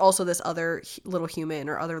there's also this other little human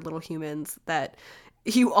or other little humans that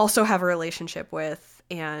you also have a relationship with,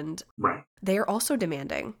 and they are also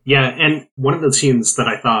demanding. Yeah. And one of the scenes that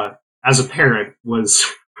I thought as a parent was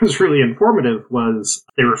really informative was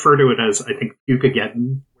they refer to it as, I think,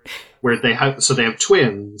 Fukageddon, where they have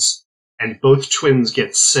twins, and both twins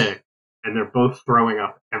get sick. And they're both throwing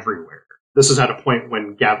up everywhere. This is at a point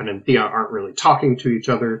when Gavin and Thea aren't really talking to each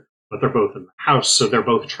other, but they're both in the house, so they're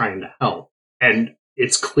both trying to help. And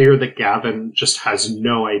it's clear that Gavin just has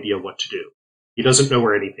no idea what to do. He doesn't know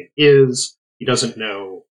where anything is. He doesn't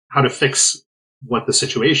know how to fix what the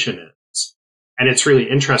situation is. And it's really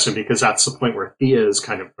interesting because that's the point where Thea is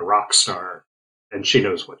kind of the rock star, and she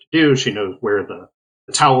knows what to do. She knows where the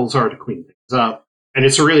towels are to clean things up. And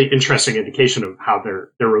it's a really interesting indication of how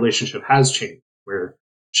their relationship has changed, where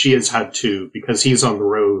she has had to, because he's on the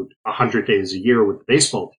road 100 days a year with the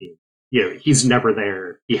baseball team, you know, he's never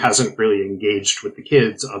there. He hasn't really engaged with the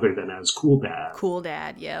kids other than as cool dad. Cool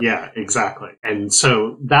dad, yeah. Yeah, exactly. And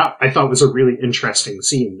so that I thought was a really interesting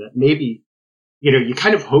scene that maybe, you know, you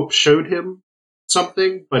kind of hope showed him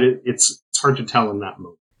something, but it's hard to tell in that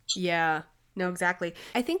moment. Yeah. No, exactly.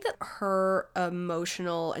 I think that her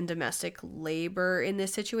emotional and domestic labor in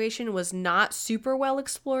this situation was not super well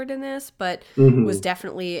explored in this, but was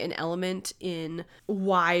definitely an element in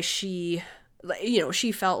why she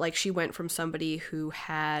felt like she went from somebody who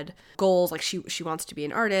had goals, like she wants to be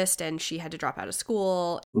an artist, and she had to drop out of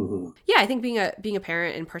school. Yeah, I think being a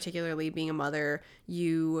parent, and particularly being a mother,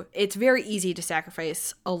 it's very easy to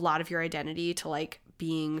sacrifice a lot of your identity to like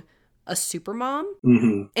being a super mom.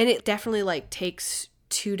 And it definitely like takes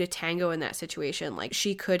two to tango in that situation. Like,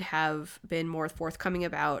 she could have been more forthcoming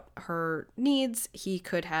about her needs. He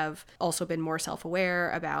could have also been more self-aware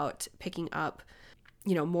about picking up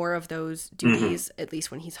more of those duties, at least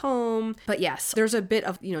when he's home. But yes, there's a bit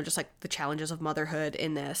of, just like the challenges of motherhood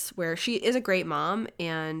in this, where she is a great mom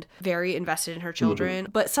and very invested in her children,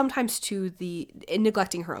 but sometimes in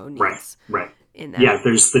neglecting her own needs. Right. In that. Yeah,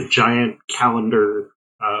 there's the giant calendar,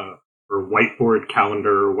 or whiteboard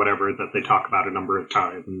calendar or whatever that they talk about a number of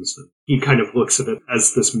times. He kind of looks at it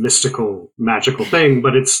as this mystical, magical thing,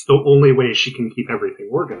 but it's the only way she can keep everything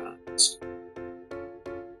organized.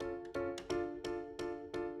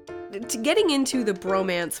 Getting into the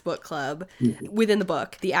bromance book club within the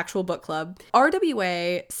book, the actual book club,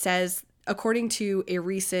 RWA says, according to a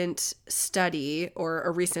recent study or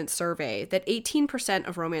a recent survey, that 18%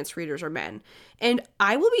 of romance readers are men. And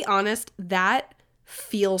I will be honest, that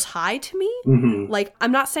feels high to me. Like,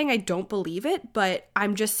 I'm not saying I don't believe it, but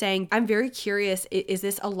I'm just saying I'm very curious. Is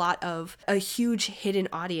this a lot of a huge hidden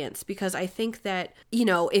audience? Because I think that,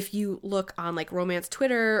 if you look on like romance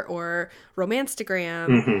Twitter or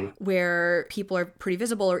Romancestagram, where people are pretty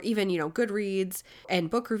visible, or even, Goodreads and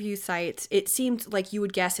book review sites, it seems like you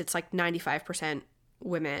would guess it's like 95%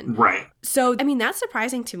 women. Right. So, I mean, that's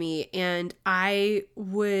surprising to me. And I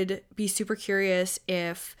would be super curious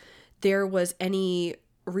if there was any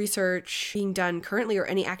research being done currently, or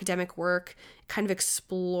any academic work kind of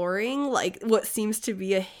exploring like what seems to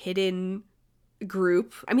be a hidden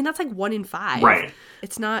group. I mean, that's like 1 in 5. Right.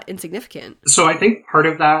 It's not insignificant. So I think part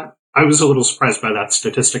of that, I was a little surprised by that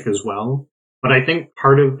statistic as well, but I think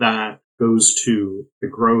part of that goes to the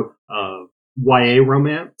growth of YA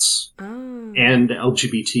romance and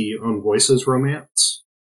LGBT own voices romance.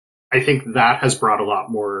 I think that has brought a lot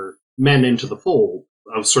more men into the fold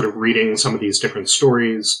of sort of reading some of these different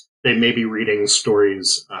stories. They may be reading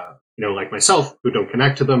stories, like myself, who don't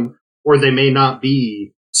connect to them, or they may not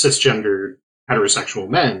be cisgendered heterosexual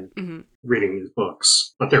men reading these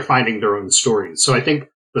books, but they're finding their own stories. So I think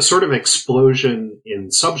the sort of explosion in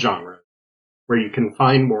subgenre, where you can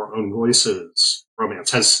find more own voices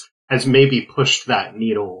romance, has maybe pushed that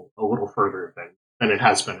needle a little further than it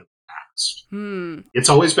has been in the past. It's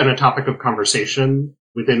always been a topic of conversation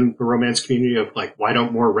within the romance community of like, why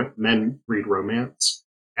don't more men read romance?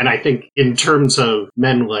 And I think in terms of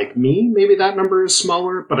men like me, maybe that number is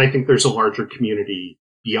smaller, but I think there's a larger community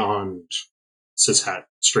beyond cishet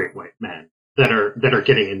straight white men that are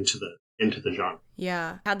getting into the genre.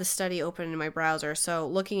 Yeah. I had the study open in my browser. So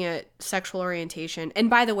looking at sexual orientation,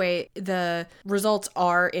 and by the way, the results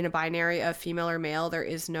are in a binary of female or male. There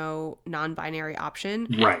is no non-binary option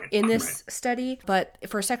in this study. But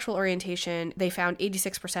for sexual orientation, they found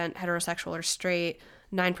 86% heterosexual or straight,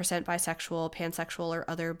 9% bisexual, pansexual, or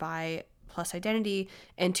other bi plus identity,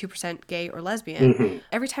 and 2% gay or lesbian.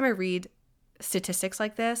 Every time I read statistics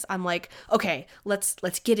like this, I'm like, okay, let's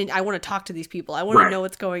get in. I want to talk to these people. I want to know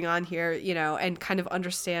what's going on here, and kind of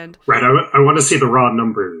understand. Right. I want to see the raw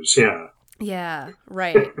numbers. Yeah. Yeah.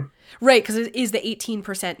 Right. Right. Because it is the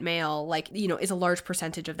 18% male, like, is a large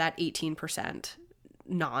percentage of that 18%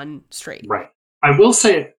 non-straight. Right. I will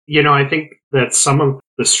say, I think that some of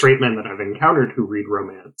the straight men that I've encountered who read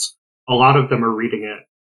romance, a lot of them are reading it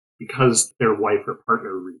because their wife or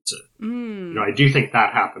partner reads it. I do think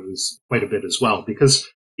that happens quite a bit as well, because,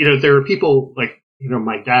 there are people like,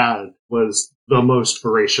 my dad was the most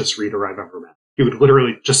voracious reader I've ever met. He would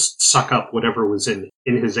literally just suck up whatever was in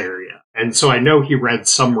his area. And so I know he read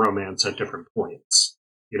some romance at different points.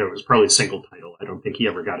 It was probably single title. I don't think he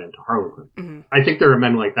ever got into Harlequin. I think there are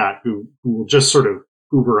men like that who will just sort of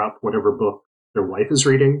hoover up whatever book their wife is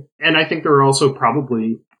reading. And I think there are also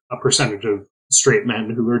probably a percentage of straight men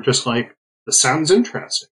who are just like, this sounds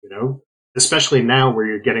interesting, especially now where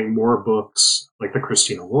you're getting more books like the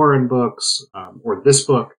Christina Lauren books, or this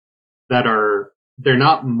book they're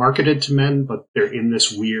not marketed to men, but they're in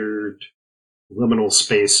this weird liminal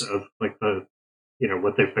space of like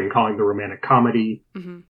what they've been calling the romantic comedy,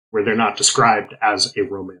 where they're not described as a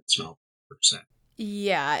romance novel per se.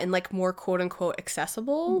 Yeah. And like more quote unquote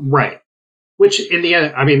accessible. Right. Which in the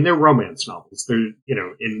end, I mean, they're romance novels. They're,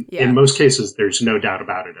 in most cases, there's no doubt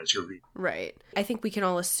about it as you're reading. Right. I think we can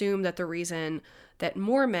all assume that the reason that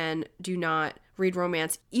more men do not read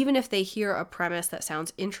romance, even if they hear a premise that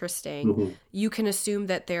sounds interesting, you can assume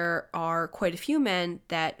that there are quite a few men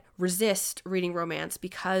that resist reading romance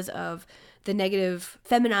because of the negative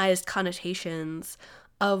feminized connotations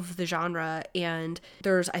of the genre. And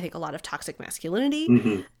there's, I think, a lot of toxic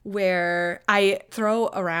masculinity where I throw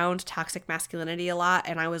around toxic masculinity a lot.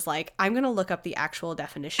 And I was like, I'm going to look up the actual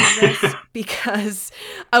definition of this because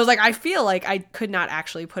I was like, I feel like I could not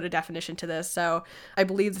actually put a definition to this. So I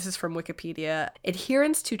believe this is from Wikipedia.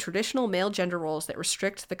 Adherence to traditional male gender roles that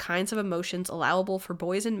restrict the kinds of emotions allowable for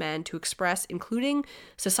boys and men to express, including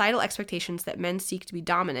societal expectations that men seek to be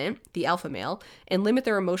dominant, the alpha male, and limit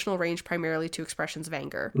their emotional range primarily to expressions of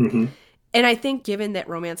anger. And I think given that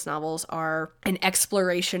romance novels are an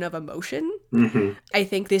exploration of emotion, I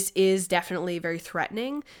think this is definitely very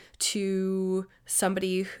threatening to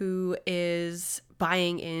somebody who is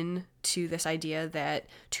buying into this idea that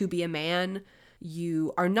to be a man,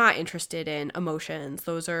 you are not interested in emotions.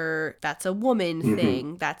 That's a woman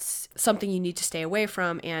thing. That's something you need to stay away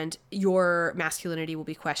from. And your masculinity will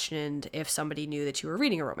be questioned if somebody knew that you were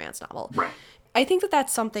reading a romance novel. Right. I think that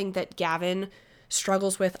that's something that Gavin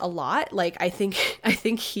struggles with a lot. Like, I think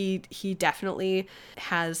he definitely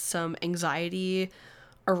has some anxiety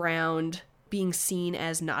around being seen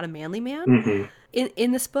as not a manly man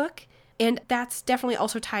in this book. And that's definitely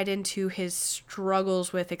also tied into his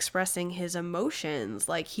struggles with expressing his emotions.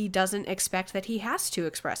 Like, he doesn't expect that he has to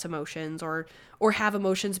express emotions or have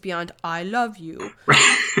emotions beyond "I love you."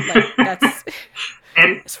 Like, that's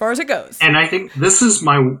as far as it goes. And I think this is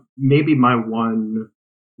maybe my one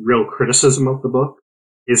real criticism of the book,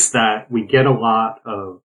 is that we get a lot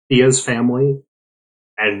of Thea's family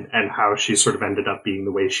and how she sort of ended up being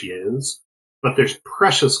the way she is, but there's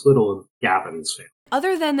precious little of Gavin's family.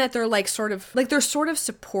 Other than that, they're they're sort of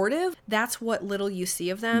supportive. That's what little you see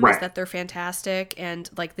of them, right. Is that they're fantastic, and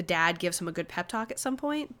like the dad gives him a good pep talk at some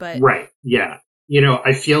point. But right, yeah,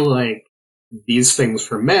 I feel like these things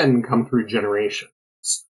for men come through generations,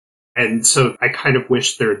 and so I kind of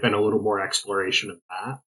wish there had been a little more exploration of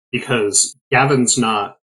that, because Gavin's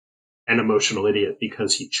not an emotional idiot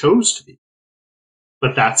because he chose to be,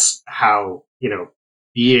 but that's how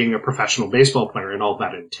being a professional baseball player and all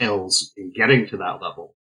that entails in getting to that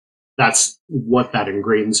level. That's what that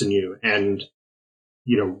ingrains in you, and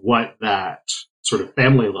what that sort of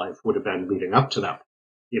family life would have been leading up to that,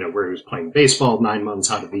 where he was playing baseball 9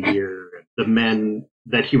 months out of the year. The men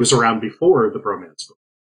that he was around before the bromance book,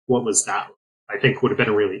 what was that? I think would have been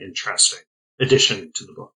a really interesting addition to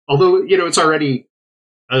the book. Although, it's already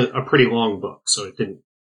a pretty long book, so it didn't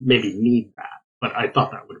maybe need that, but I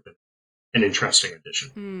thought that would have been an interesting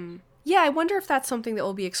addition. Yeah, I wonder if that's something that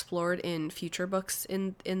will be explored in future books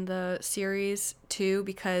in the series too,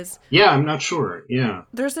 because yeah, I'm not sure. Yeah,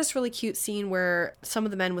 there's this really cute scene where some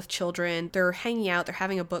of the men with children, they're hanging out, they're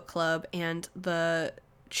having a book club, and the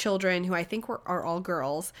children, who I think are all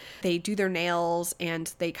girls, they do their nails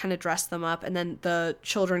and they kind of dress them up, and then the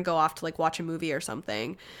children go off to like watch a movie or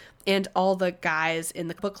something. And all the guys in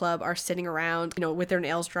the book club are sitting around, with their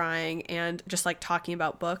nails drying and just like talking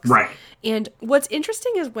about books. Right. And what's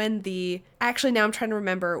interesting is actually now I'm trying to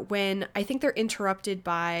remember when I think they're interrupted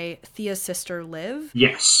by Thea's sister Liv.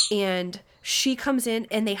 Yes. And she comes in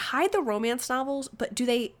and they hide the romance novels, but do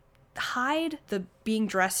they hide the being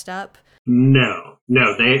dressed up? No,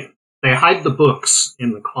 they hide the books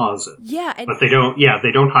in the closet. Yeah. But they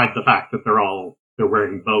don't hide the fact that they're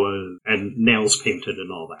wearing boas and nails painted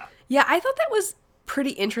and all that. Yeah, I thought that was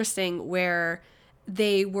pretty interesting, where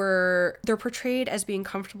they're portrayed as being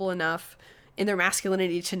comfortable enough in their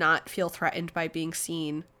masculinity to not feel threatened by being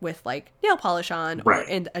seen with like nail polish on right.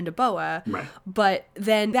 and a boa. Right. But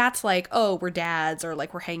then that's like, oh, we're dads, or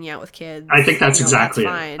like we're hanging out with kids. I think that's exactly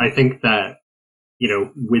that's it. fine. I think that,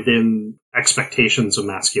 within expectations of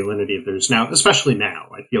masculinity, there's now, especially now,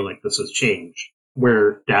 I feel like this has changed,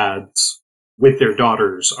 where dads with their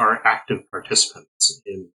daughters are active participants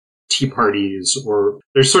in tea parties, or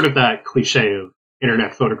there's sort of that cliche of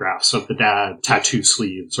internet photographs of the dad, tattoo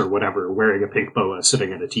sleeves or whatever, wearing a pink boa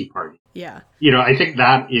sitting at a tea party. Yeah. I think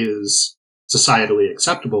that is societally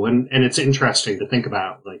acceptable. And it's interesting to think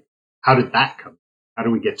about, like, how did that come? How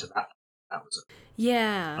do we get to that? That was it.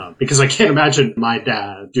 Yeah. Because I can't imagine my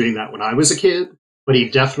dad doing that when I was a kid, but he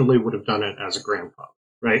definitely would have done it as a grandfather,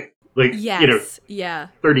 right? Like, yes. Yeah.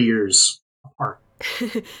 30 years apart.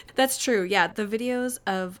 That's true. Yeah. The videos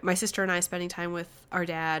of my sister and I spending time with our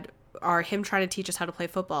dad are him trying to teach us how to play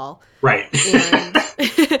football. Right. And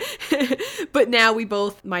but now we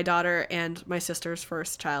both, my daughter and my sister's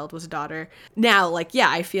first child was a daughter. Now, like, yeah,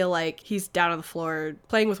 I feel like he's down on the floor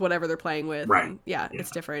playing with whatever they're playing with. Right. And yeah,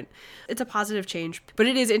 it's different. It's a positive change. But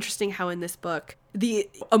it is interesting how in this book, the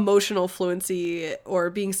emotional fluency or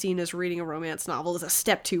being seen as reading a romance novel is a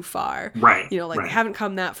step too far. Right. You know, like right. they haven't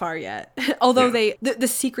come that far yet. Although the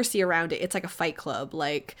secrecy around it, it's like a fight club.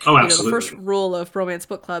 Like, oh, you know, absolutely. the first rule of romance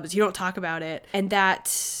book club is you don't talk about it. And that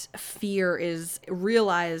fear is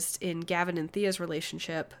realized in Gavin and Thea's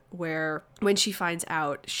relationship, where when she finds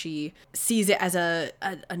out, she sees it as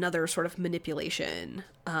another sort of manipulation,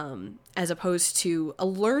 as opposed to a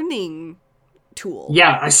learning tool.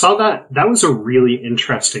 Yeah, I saw that. That was a really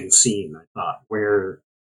interesting scene, I thought, where,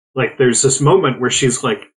 like, there's this moment where she's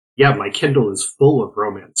like, yeah, my Kindle is full of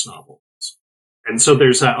romance novels. And so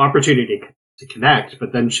there's that opportunity to connect,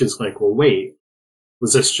 but then she's like, well, wait,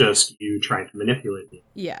 was this just you trying to manipulate me?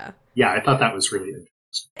 Yeah. Yeah, I thought that was really interesting.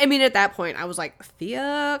 I mean, at that point, I was like,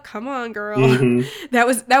 Thea, come on, girl. Mm-hmm. That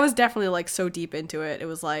was definitely like so deep into it. It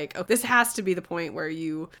was like, oh, this has to be the point where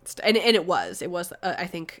you, and it was, I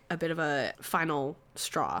think, a bit of a final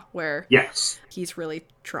straw where yes, he's really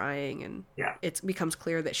trying, and it becomes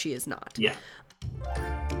clear that she is not. Yeah.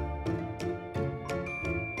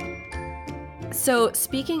 So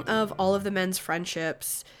speaking of all of the men's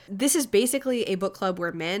friendships, this is basically a book club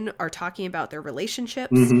where men are talking about their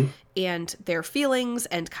relationships and their feelings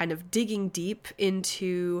and kind of digging deep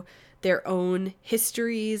into their own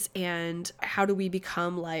histories and how do we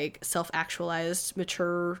become like self-actualized,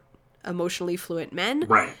 mature, emotionally fluent men.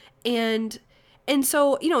 Right. And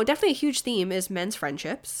so, you know, definitely a huge theme is men's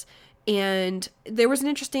friendships. And there was an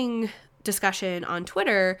interesting discussion on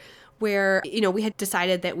Twitter where, you know, we had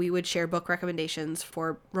decided that we would share book recommendations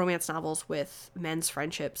for romance novels with men's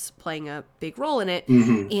friendships playing a big role in it.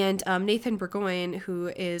 And Nathan Burgoyne, who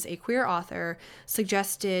is a queer author,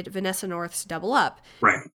 suggested Vanessa North's Double Up.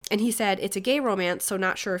 Right. And he said, it's a gay romance, so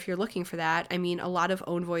not sure if you're looking for that. I mean, a lot of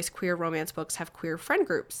own voice queer romance books have queer friend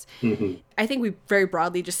groups. I think we very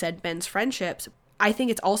broadly just said men's friendships. I think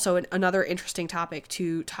it's also another interesting topic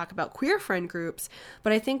to talk about queer friend groups.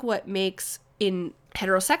 But I think what makes in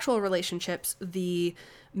heterosexual relationships the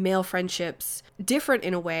male friendships different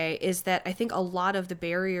in a way is that I think a lot of the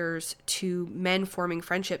barriers to men forming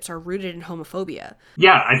friendships are rooted in homophobia.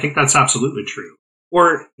 Yeah, I think that's absolutely true.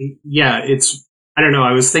 Or, yeah, I don't know,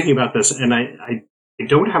 I was thinking about this and I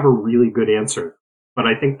don't have a really good answer, but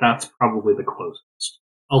I think that's probably the closest.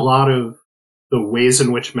 A lot of the ways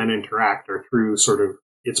in which men interact are through sort of,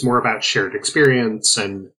 it's more about shared experience,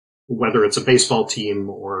 and whether it's a baseball team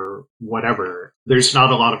or whatever, there's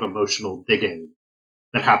not a lot of emotional digging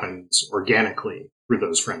that happens organically through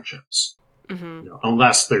those friendships. You know,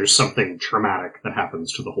 unless there's something traumatic that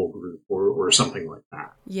happens to the whole group or something like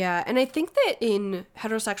that. Yeah, and I think that in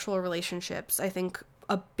heterosexual relationships, I think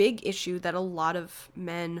a big issue that a lot of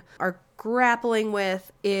men are grappling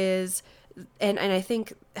with is, and I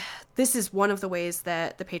think this is one of the ways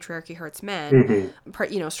that the patriarchy hurts men,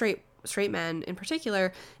 you know, straight men in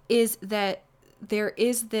particular, is that there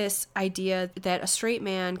is this idea that a straight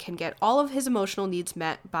man can get all of his emotional needs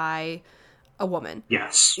met by a woman.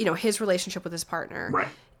 Yes. You know, his relationship with his partner. Right.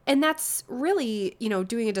 And that's really, you know,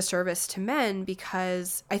 doing a disservice to men,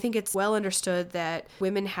 because I think it's well understood that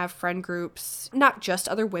women have friend groups, not just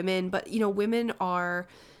other women, but, you know, women are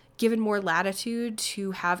given more latitude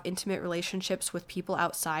to have intimate relationships with people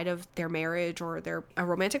outside of their marriage or a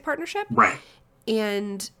romantic partnership. Right.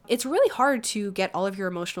 And it's really hard to get all of your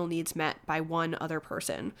emotional needs met by one other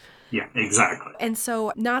person. Yeah, exactly. And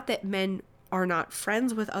so, not that men are not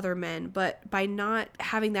friends with other men, but by not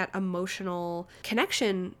having that emotional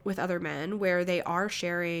connection with other men where they are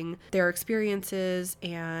sharing their experiences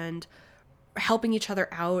and helping each other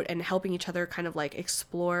out and helping each other kind of like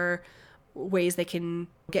explore ways they can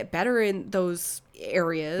get better in those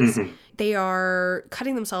areas, they are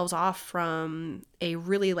cutting themselves off from a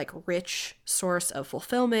really like rich source of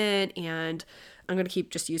fulfillment, and I'm going to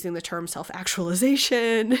keep just using the term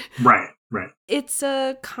self-actualization. Right. It's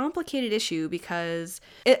a complicated issue because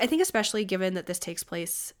I think especially given that this takes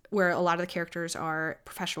place where a lot of the characters are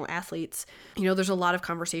professional athletes, you know, there's a lot of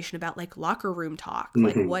conversation about like locker room talk,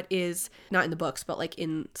 like what is, not in the books, but like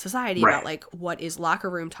in society about like what is locker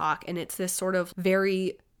room talk. And it's this sort of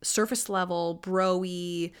very surface level,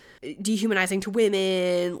 bro-y, dehumanizing to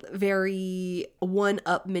women, very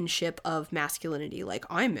one-upmanship of masculinity. Like,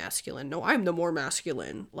 I'm masculine. No, I'm the more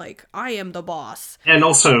masculine. Like, I am the boss. And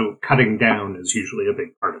also cutting down is usually a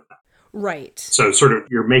big part of that. Right. So sort of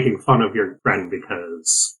you're making fun of your friend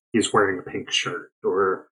because he's wearing a pink shirt,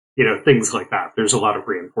 or things like that. There's a lot of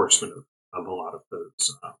reinforcement of a lot of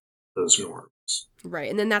those norms. Right.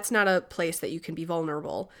 And then that's not a place that you can be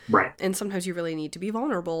vulnerable. Right. And sometimes you really need to be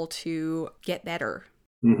vulnerable to get better.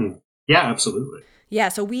 Mm-hmm. Yeah, absolutely. Yeah,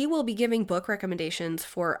 so we will be giving book recommendations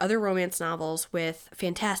for other romance novels with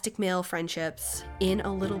fantastic male friendships in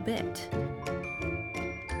a little bit.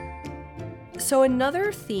 So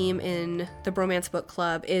another theme in the Bromance Book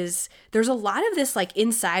Club is there's a lot of this like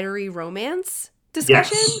insidery romance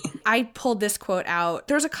discussion. Yes. I pulled this quote out.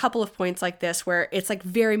 There's a couple of points like this where it's like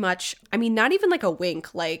very much, I mean, not even like a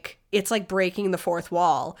wink, like it's like breaking the fourth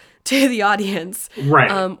wall to the audience.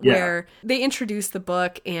 Right. Where they introduce the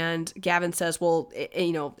book and Gavin says, well,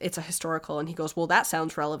 it's a historical. And he goes, well, that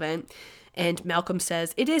sounds relevant. And Malcolm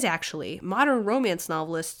says, it is actually. Modern romance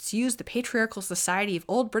novelists use the patriarchal society of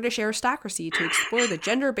old British aristocracy to explore the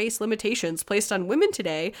gender-based limitations placed on women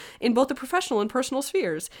today in both the professional and personal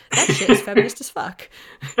spheres. That shit is feminist as fuck.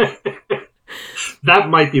 That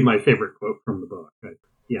might be my favorite quote from the book.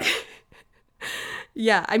 Yeah.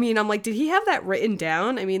 Yeah, I mean, I'm like, did he have that written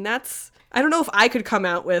down? I mean, I don't know if I could come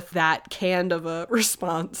out with that canned of a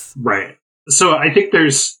response. Right. So I think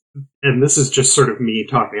and this is just sort of me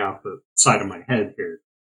talking off the side of my head here,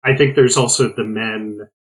 I think there's also the men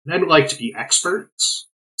like to be experts.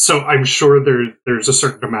 So I'm sure there's a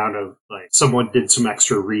certain amount of like someone did some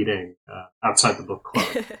extra reading outside the book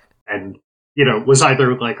club and, was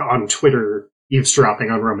either like on Twitter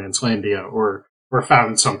eavesdropping on Romancelandia or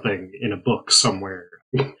found something in a book somewhere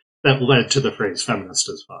that led to the phrase feminist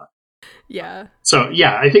as fuck. Yeah. So,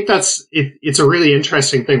 yeah, I think it's a really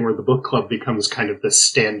interesting thing where the book club becomes kind of this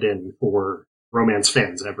stand-in for romance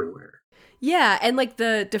fans everywhere. Yeah, and like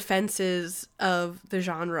the defenses of the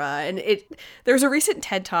genre. And there's a recent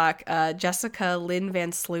TED Talk, Jessica Lynn Van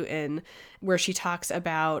Slooten, where she talks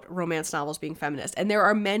about romance novels being feminist. And there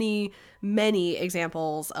are many, many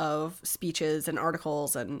examples of speeches and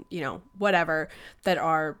articles and, whatever that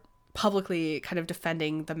are publicly kind of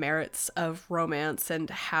defending the merits of romance and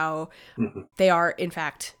how they are, in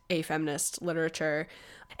fact, a feminist literature.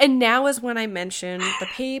 And now is when I mention the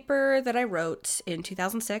paper that I wrote in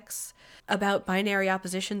 2006 about binary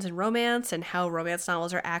oppositions in romance and how romance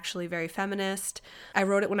novels are actually very feminist. I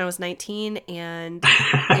wrote it when I was 19 and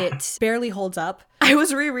it barely holds up. I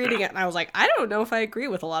was rereading it and I was like, I don't know if I agree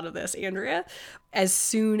with a lot of this, Andrea. As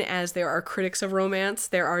soon as there are critics of romance,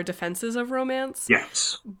 there are defenses of romance.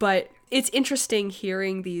 Yes. But it's interesting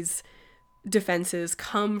hearing these defenses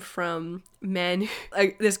come from men,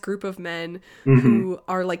 this group of men who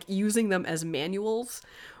are like using them as manuals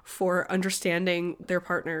for understanding their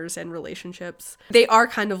partners and relationships. They are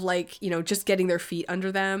kind of like, just getting their feet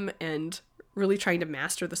under them and really trying to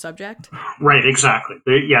master the subject. Right, exactly.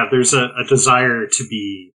 There's a desire to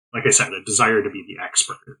be, like I said, a desire to be the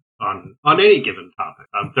expert on any given topic.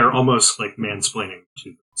 They're almost like mansplaining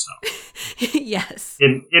to themselves. Yes.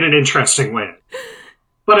 In an interesting way.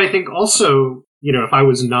 But I think also, if I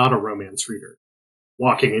was not a romance reader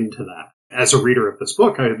walking into that as a reader of this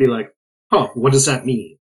book, I would be like, what does that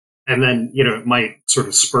mean? And then, it might sort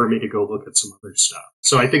of spur me to go look at some other stuff.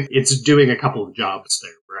 So I think it's doing a couple of jobs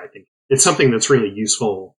there where I think it's something that's really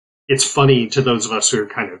useful. It's funny to those of us who are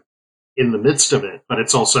kind of in the midst of it, but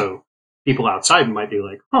it's also people outside might be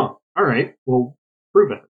like, all right, well,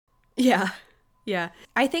 prove it. Yeah. Yeah.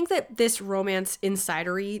 I think that this romance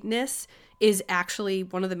insideriness is actually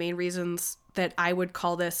one of the main reasons that I would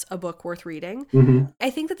call this a book worth reading. Mm-hmm. I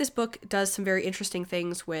think that this book does some very interesting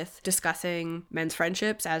things with discussing men's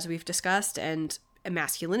friendships, as we've discussed, and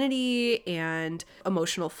masculinity and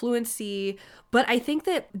emotional fluency. But I think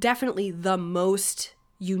that definitely the most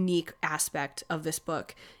unique aspect of this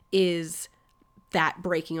book is that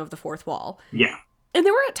breaking of the fourth wall. Yeah. And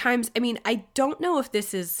there were at times, I don't know if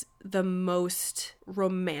this is the most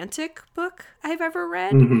romantic book I've ever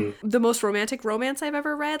read, the most romantic romance I've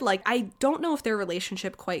ever read. Like, I don't know if their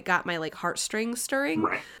relationship quite got my heartstrings stirring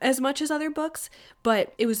as much as other books,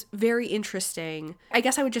 but it was very interesting. I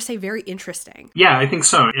guess I would just say very interesting. Yeah, I think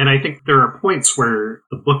so. And I think there are points where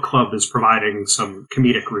the book club is providing some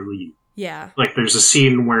comedic relief. Yeah. Like there's a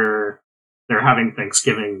scene where they're having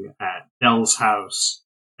Thanksgiving at Dell's house,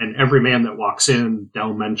 and every man that walks in,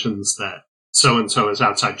 Dell mentions that so-and-so is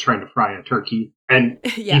outside trying to fry a turkey. And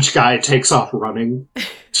each guy takes off running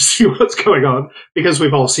to see what's going on, because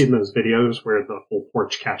we've all seen those videos where the whole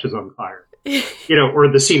porch catches on fire.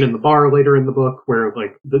 Or the scene in the bar later in the book where,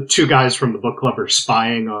 the two guys from the book club are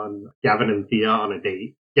spying on Gavin and Thea on a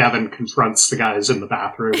date. Gavin confronts the guys in the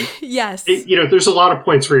bathroom. Yes. There's a lot of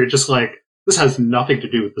points where you're just like, this has nothing to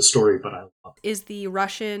do with the story, but I love it. Is the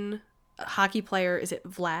Russian hockey player. Is it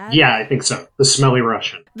Vlad? Yeah, I think so. The smelly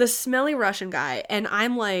Russian. The smelly Russian guy. And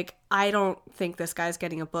I'm like, I don't think this guy's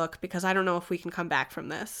getting a book because I don't know if we can come back from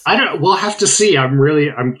this. I don't know. We'll have to see.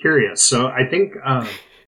 I'm curious. So I think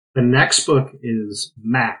the next book is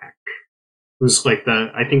Mac, who's like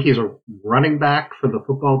I think he's a running back for the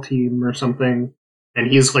football team or something. And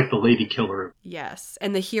he's like the lady killer. Yes.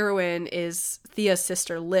 And the heroine is Thea's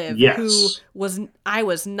sister, Liv, Yes. who I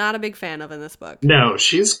was not a big fan of in this book. No,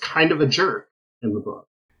 she's kind of a jerk in the book.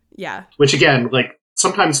 Yeah. Which again, like,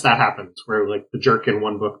 sometimes that happens where like the jerk in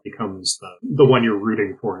one book becomes the one you're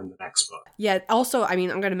rooting for in the next book. Yeah. Also, I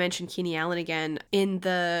mean, I'm going to mention Keeney Allen again. In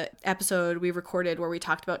the episode we recorded where we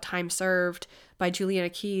talked about Time Served by Juliana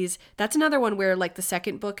Keyes, that's another one where like the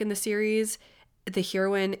second book in the series, the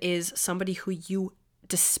heroine is somebody who you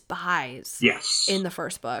despise. Yes. In the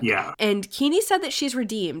first book. Yeah. And Keeney said that she's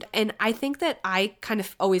redeemed. And I think that I kind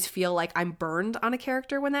of always feel like I'm burned on a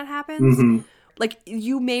character when that happens. Mm-hmm. Like,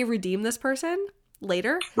 you may redeem this person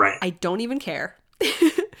later. Right. I don't even care.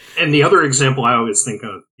 And the other example I always think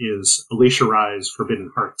of is Alicia Rye's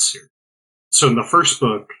Forbidden Hearts series. So in the first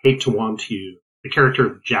book, Hate to Want You, the character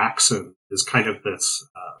of Jackson is kind of this...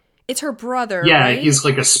 it's her brother, yeah, right? He's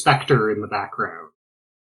like a specter in the background.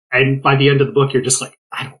 And by the end of the book, you're just like,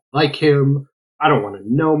 I don't like him. I don't want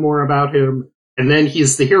to know more about him. And then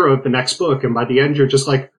he's the hero of the next book. And by the end, you're just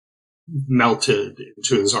like melted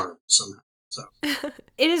into his arms somehow. So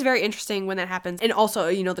it is very interesting when that happens. And also,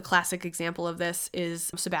 you know, the classic example of this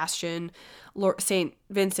is Sebastian St.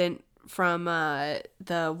 Vincent from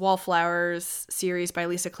the Wallflowers series by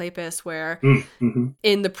Lisa Kleypas, where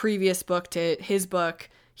in the previous book to his book,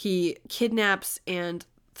 he kidnaps and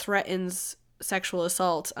threatens sexual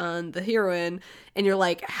assault on the heroine, and you're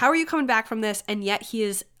like, how are you coming back from this? And yet he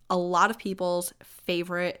is a lot of people's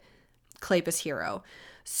favorite Kleypas hero.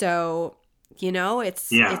 So, you know,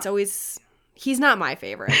 it's always, he's not my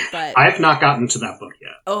favorite, but I have not gotten to that book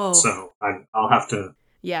yet. Oh, so I'll have to.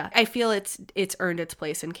 Yeah, I feel it's earned its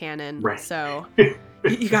place in canon. Right. So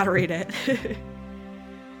you gotta read it.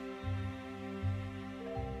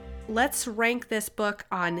 Let's rank this book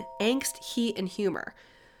on angst, heat, and humor.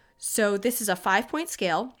 So this is a 5-point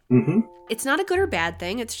scale. Mm-hmm. It's not a good or bad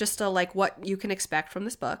thing. It's just like what you can expect from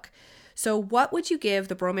this book. So what would you give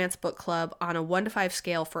the Bromance Book Club on a 1 to 5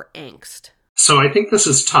 scale for angst? So I think this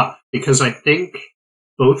is tough because I think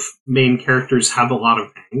both main characters have a lot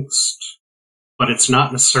of angst, but it's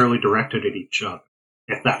not necessarily directed at each other,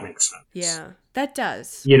 if that makes sense. Yeah, that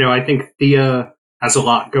does. You know, I think Thea has a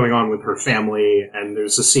lot going on with her family, and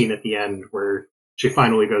there's a scene at the end where she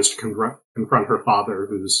finally goes to confront her father,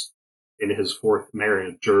 who's in his 4th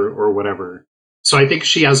marriage or whatever. So I think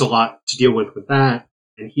she has a lot to deal with that,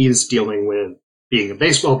 and he's dealing with being a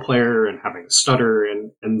baseball player and having a stutter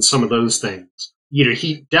and some of those things. You know,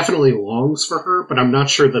 he definitely longs for her, but I'm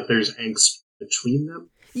not sure that there's angst between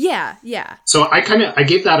them. Yeah, yeah. So I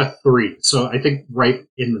gave that a 3. So I think right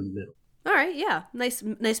in the middle. All right, yeah. Nice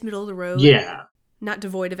middle of the road. Yeah. Not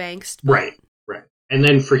devoid of angst. But... Right. And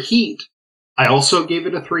then for Heat, I also gave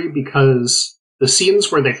it a 3 because the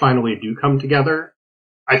scenes where they finally do come together,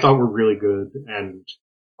 I thought were really good and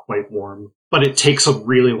quite warm. But it takes a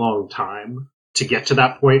really long time to get to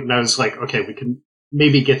that point, and I was like, okay, we can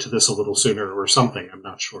maybe get to this a little sooner or something, I'm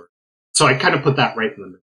not sure. So I kind of put that right in the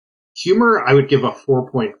middle. Humor, I would give a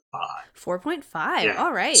 4.5. 4.5, yeah.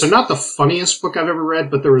 All right. So not the funniest book I've ever read,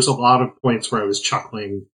 but there was a lot of points where I was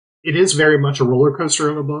chuckling. It is very much a roller coaster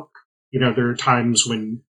of a book. You know, there are times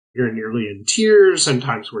when you're nearly in tears, and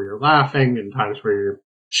times where you're laughing, and times where you're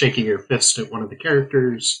shaking your fist at one of the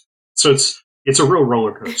characters. So it's a real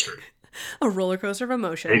roller coaster. A roller coaster of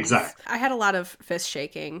emotions. Exactly. I had a lot of fist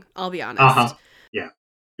shaking, I'll be honest. Uh-huh. Yeah.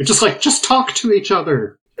 You're just like, just talk to each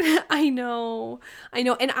other. I know.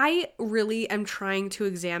 And I really am trying to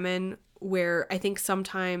examine where I think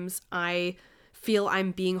sometimes I feel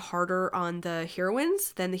I'm being harder on the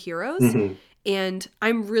heroines than the heroes. Mm-hmm. And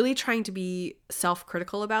I'm really trying to be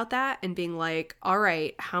self-critical about that and being like, all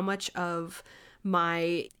right, how much of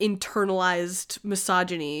my internalized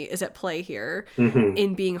misogyny is at play here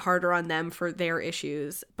in being harder on them for their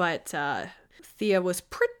issues. But Thea was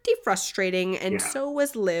pretty frustrating, and so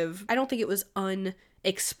was Liv. I don't think it was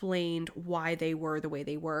unexplained why they were the way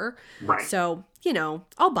they were. Right. So, you know,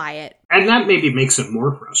 I'll buy it. And that maybe makes it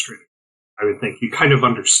more frustrating. I would think you kind of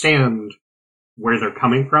understand where they're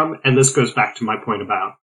coming from. And this goes back to my point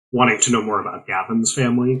about wanting to know more about Gavin's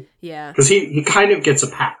family. Yeah. Because he kind of gets a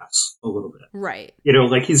pass a little bit. Right. You know,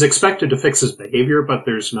 like he's expected to fix his behavior, but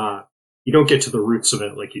there's not, you don't get to the roots of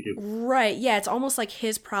it like you do. Right. Yeah. It's almost like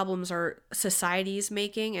his problems are society's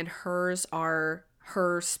making and hers are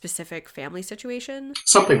her specific family situation.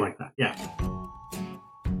 Something like that, yeah.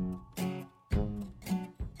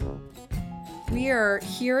 We are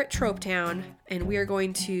here at Tropetown, and we are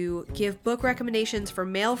going to give book recommendations for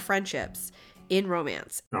male friendships in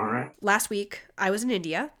romance. All right. Last week, I was in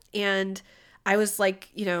India, and I was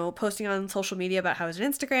posting on social media about how I was on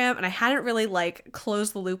Instagram, and I hadn't really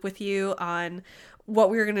closed the loop with you on what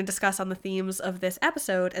we were going to discuss on the themes of this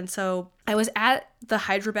episode. And so I was at the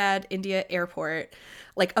Hyderabad, India airport,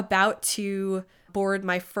 about to board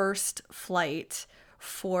my first flight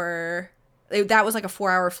that was a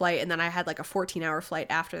 4-hour flight, and then I had a 14-hour flight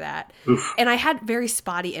after that. Oof. And I had very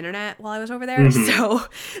spotty internet while I was over there. So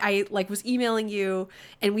I was emailing you,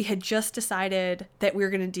 and we had just decided that we were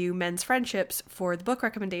going to do men's friendships for the book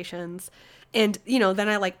recommendations. And, then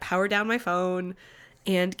I power down my phone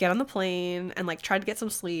and get on the plane and try to get some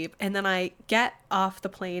sleep. And then I get off the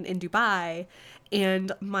plane in Dubai,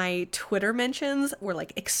 and my Twitter mentions were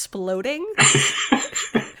exploding.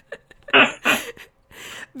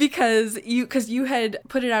 Because you had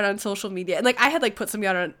put it out on social media, and I had put something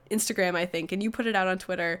out on Instagram, I think, and you put it out on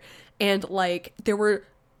Twitter, and there were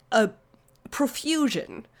a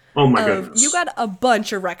profusion. Oh my goodness! You got a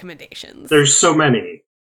bunch of recommendations. There's so many.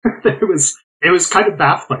 It was kind of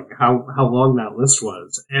baffling how long that list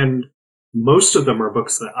was, and most of them are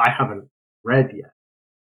books that I haven't read yet,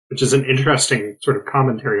 which is an interesting sort of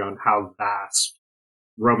commentary on how vast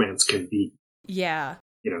romance can be. Yeah.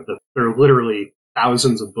 There are literally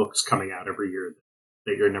thousands of books coming out every year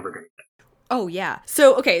that you're never going to get. Oh, yeah.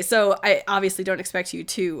 So I obviously don't expect you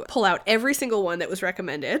to pull out every single one that was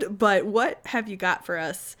recommended, but what have you got for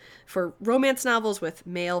us for romance novels with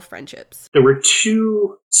male friendships? There were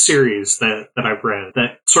 2 series that I've read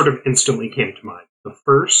that sort of instantly came to mind. The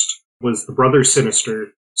first was the Brothers Sinister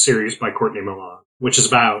series by Courtney Milan, which is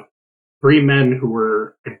about 3 men who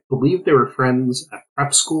were, I believe they were friends at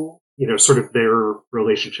prep school, sort of their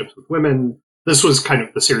relationships with women. This was kind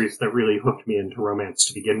of the series that really hooked me into romance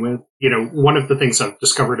to begin with. One of the things I've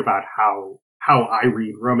discovered about how I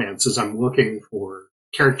read romance is I'm looking for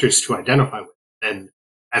characters to identify with. And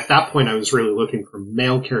at that point, I was really looking for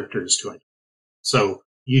male characters to identify with. So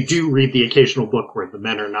you do read the occasional book where the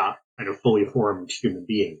men are not kind of fully formed human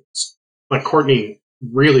beings. But Courtney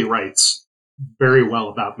really writes very well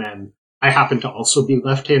about men. I happen to also be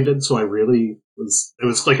left-handed, so it was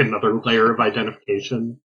another layer of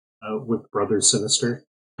identification with Brothers Sinister.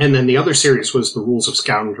 And then the other series was The Rules of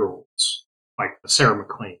Scoundrels by Sarah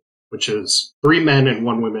MacLean, which is 3 men and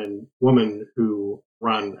 1 woman who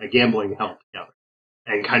run a gambling hell together.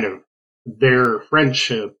 And kind of their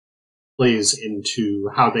friendship plays into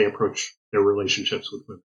how they approach their relationships with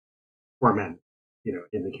women or men,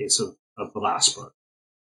 in the case of the last book.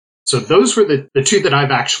 So those were the 2 that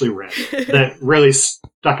I've actually read that really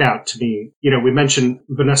stuck out to me. We mentioned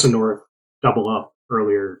Vanessa North Double Up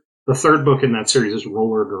earlier. The 3rd book in that series is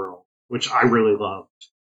Roller Girl, which I really loved.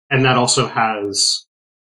 And that also has,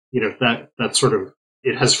 that sort of,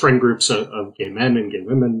 it has friend groups of gay men and gay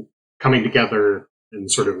women coming together and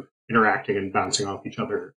sort of interacting and bouncing off each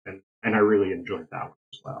other. And I really enjoyed that one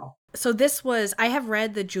as well. So I have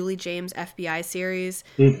read the Julie James FBI series,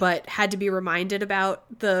 but had to be reminded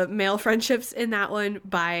about the male friendships in that one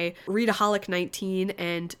by Readaholic19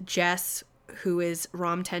 and Jess, who is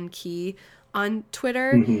Rom10 Key on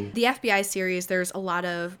Twitter. The FBI series, there's a lot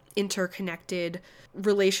of interconnected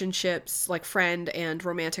relationships, friend and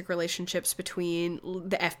romantic relationships between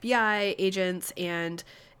the FBI agents and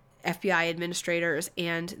FBI administrators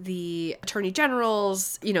and the attorney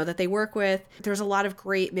generals, that they work with. There's a lot of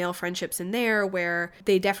great male friendships in there where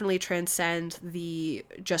they definitely transcend the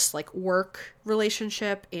just work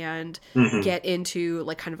relationship and get into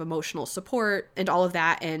kind of emotional support and all of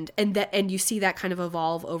that. And you see that kind of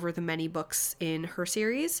evolve over the many books in her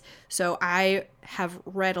series. So I have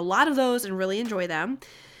read a lot of those and really enjoy them.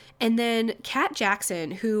 And then Kat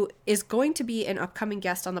Jackson, who is going to be an upcoming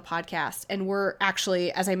guest on the podcast. And we're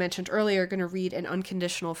actually, as I mentioned earlier, going to read An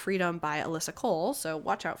Unconditional Freedom by Alyssa Cole. So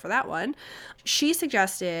watch out for that one. She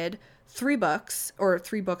suggested 3 books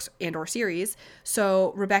and or series.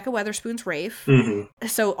 So Rebecca Weatherspoon's Rafe.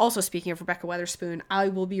 So also speaking of Rebecca Weatherspoon, I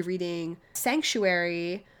will be reading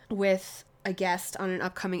Sanctuary with a guest on an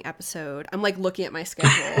upcoming episode. I'm looking at my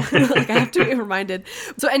schedule. I have to be reminded.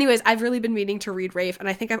 So anyways, I've really been meaning to read Rafe, and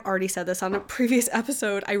I think I've already said this on a previous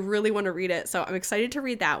episode. I really want to read it, so I'm excited to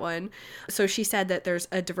read that one. So she said that there's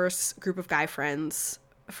a diverse group of guy friends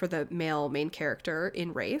for the male main character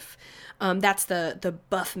in Rafe. That's the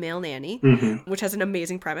buff male nanny, which has an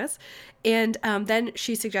amazing premise. And then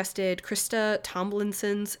she suggested Krista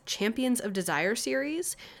Tomlinson's Champions of Desire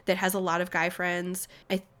series that has a lot of guy friends.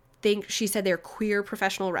 I think she said they're queer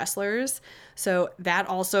professional wrestlers. So that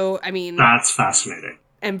also, I mean, that's fascinating.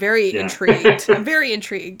 I'm very intrigued. I'm very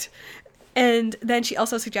intrigued. And then she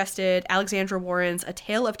also suggested Alexandra Warren's A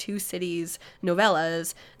Tale of Two Cities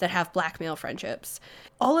novellas that have black male friendships.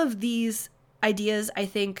 All of these ideas, I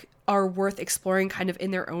think, are worth exploring kind of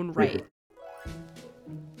in their own right.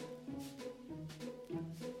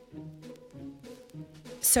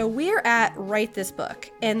 So we're at Write This Book.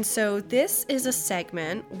 And so this is a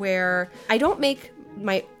segment where I don't make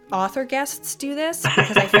my author guests do this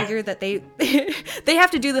because I figure that they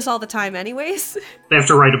have to do this all the time anyways. They have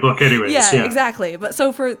to write a book anyways. Yeah, exactly. But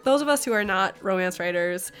so for those of us who are not romance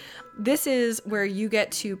writers, this is where you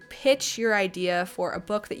get to pitch your idea for a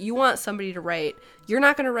book that you want somebody to write. You're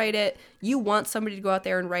not going to write it. You want somebody to go out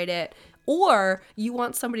there and write it. Or you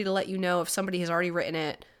want somebody to let you know if somebody has already written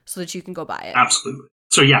it so that you can go buy it. Absolutely.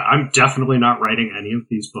 So yeah, I'm definitely not writing any of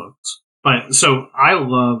these books. But so I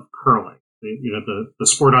love curling, the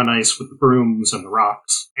sport on ice with the brooms and the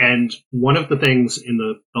rocks. And one of the things in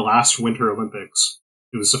the last Winter Olympics,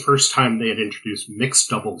 it was the first time they had introduced mixed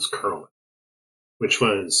doubles curling, which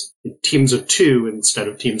was teams of 2 instead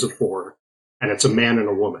of teams of 4. And it's a man and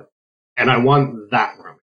a woman. And I want that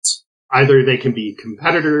romance. Either they can be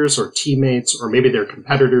competitors or teammates, or maybe they're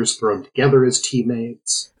competitors thrown together as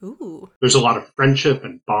teammates. Ooh. There's a lot of friendship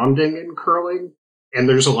and bonding in curling, and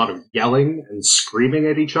there's a lot of yelling and screaming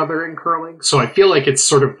at each other in curling. So I feel like it's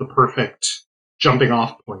sort of the perfect jumping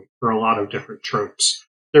off point for a lot of different tropes.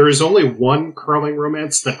 There is only one curling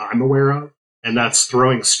romance that I'm aware of, and that's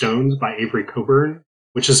Throwing Stones by Avery Coburn,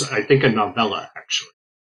 which is, I think, a novella,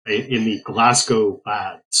 actually, in the Glasgow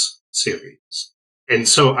Lads series. And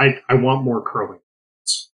so I want more curling.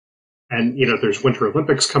 And, there's Winter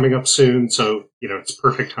Olympics coming up soon, so, it's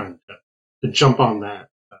perfect time to jump on that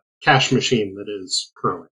cash machine that is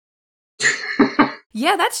curling.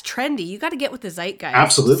 Yeah, that's trendy. You got to get with the zeitgeist.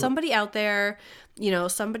 Absolutely. Somebody out there,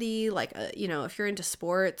 somebody like, if you're into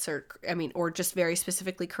sports or just very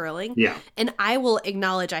specifically curling. Yeah. And I will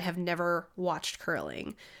acknowledge I have never watched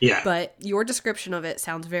curling. Yeah. But your description of it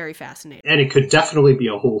sounds very fascinating. And it could definitely be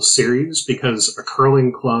a whole series because a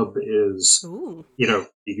curling club is, Ooh.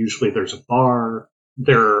 Usually there's a bar.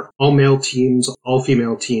 There are all male teams, all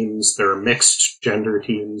female teams. There are mixed gender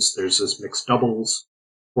teams. There's this mixed doubles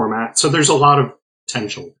format. So there's a lot of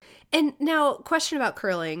potential. And now, question about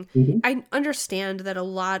curling. Mm-hmm. I understand that a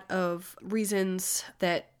lot of reasons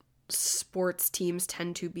that sports teams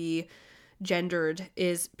tend to be gendered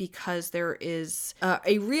is because there is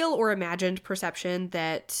a real or imagined perception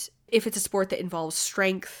that if it's a sport that involves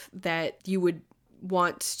strength, that you would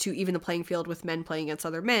want to even the playing field with men playing against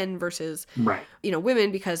other men versus right.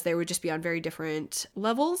 Women, because they would just be on very different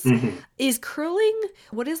levels. Mm-hmm. Is curling,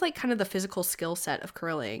 what is like kind of the physical skill set of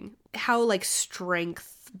curling? How like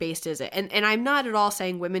strength based is it? And I'm not at all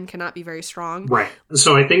saying women cannot be very strong. Right.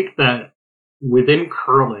 So I think that within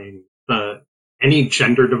curling, any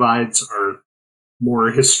gender divides are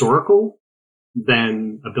more historical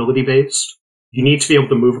than ability based. You need to be able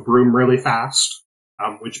to move a broom really fast,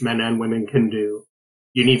 which men and women can do.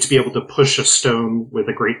 You need to be able to push a stone with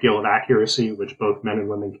a great deal of accuracy, which both men and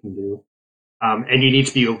women can do. And you need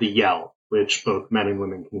to be able to yell, which both men and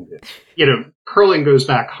women can do. Curling goes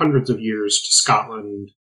back hundreds of years to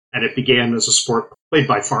Scotland, and it began as a sport played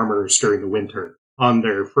by farmers during the winter on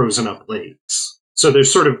their frozen up lakes. So there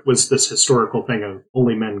sort of was this historical thing of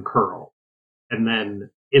only men curl. And then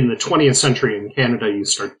in the 20th century in Canada, you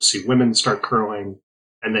start to see women start curling,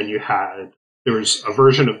 and then there was a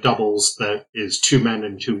version of doubles that is 2 men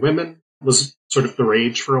and 2 women, was sort of the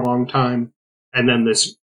rage for a long time. And then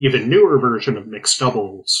this even newer version of mixed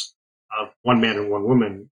doubles of 1 man and 1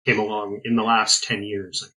 woman came along in the last 10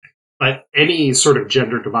 years, I think. But any sort of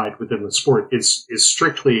gender divide within the sport is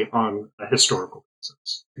strictly on a historical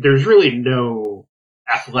basis. There's really no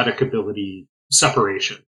athletic ability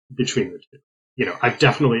separation between the two.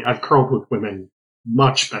 I've curled with women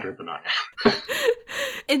much better than I am.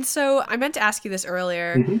 And so I meant to ask you this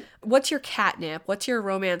earlier. Mm-hmm. What's your catnip? What's your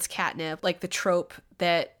romance catnip? Like the trope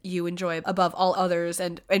that you enjoy above all others?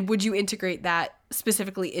 And would you integrate that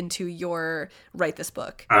specifically into your Write This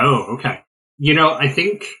Book? Oh, okay. I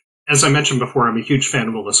think, as I mentioned before, I'm a huge fan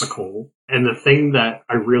of Alyssa Cole. And the thing that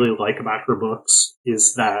I really like about her books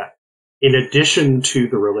is that in addition to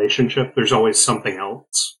the relationship, there's always something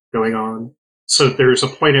else going on. So there's a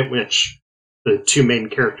point at which the 2 main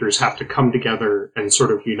characters have to come together and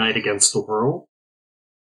sort of unite against the world.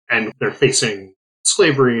 And they're facing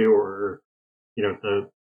slavery or, the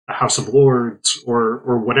House of Lords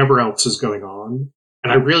or whatever else is going on.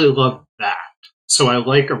 And I really love that. So I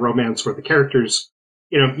like a romance where the characters,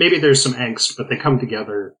 maybe there's some angst, but they come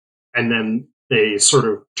together and then they sort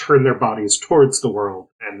of turn their bodies towards the world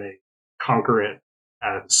and they conquer it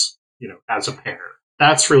as, as a pair.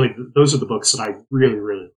 Those are the books that I really,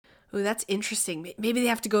 really. Oh, that's interesting. Maybe they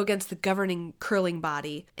have to go against the governing curling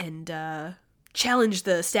body and challenge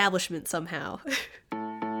the establishment somehow.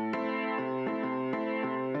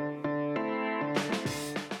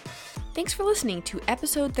 Thanks for listening to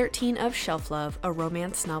episode 13 of Shelf Love, a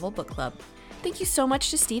romance novel book club. Thank you so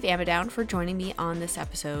much to Steve Ammidown for joining me on this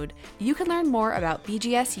episode. You can learn more about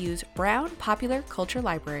BGSU's Brown Popular Culture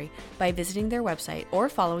Library by visiting their website or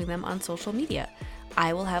following them on social media.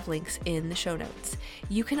 I will have links in the show notes.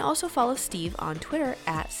 You can also follow Steve on Twitter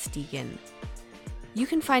at Stegan. You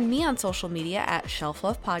can find me on social media at Shelf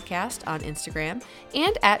Love Podcast on Instagram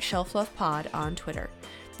and at Shelf Love Pod on Twitter.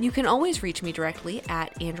 You can always reach me directly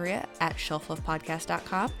at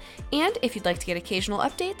Andrea@shelflovepodcast.com. And if you'd like to get occasional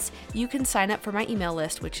updates, you can sign up for my email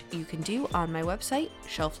list, which you can do on my website,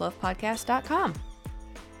 shelflovepodcast.com.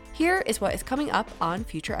 Here is what is coming up on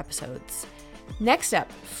future episodes. Next up,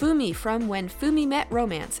 Fumi from When Fumi Met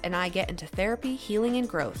Romance and I get into therapy, healing, and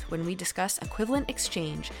growth when we discuss Equivalent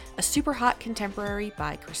Exchange, a super hot contemporary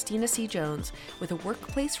by Christina C. Jones with a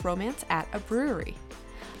workplace romance at a brewery.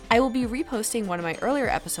 I will be reposting one of my earlier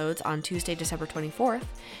episodes on Tuesday, December 24th,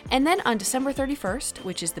 and then on December 31st,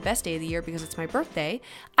 which is the best day of the year because it's my birthday,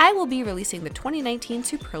 I will be releasing the 2019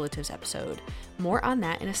 Superlatives episode. More on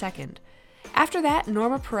that in a second. After that,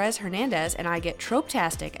 Norma Perez Hernandez and I get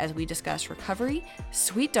trope-tastic as we discuss recovery,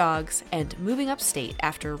 sweet dogs, and moving upstate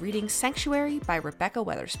after reading Sanctuary by Rebecca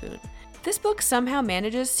Weatherspoon. This book somehow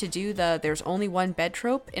manages to do the there's only one bed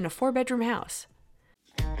trope in a 4-bedroom house.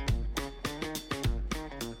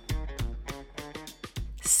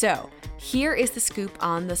 So, here is the scoop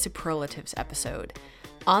on the Superlatives episode.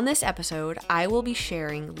 On this episode, I will be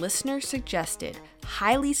sharing listener-suggested,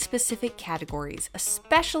 highly specific categories,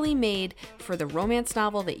 especially made for the romance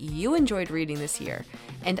novel that you enjoyed reading this year.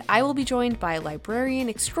 And I will be joined by librarian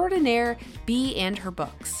extraordinaire Bee and her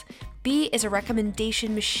books. Bee is a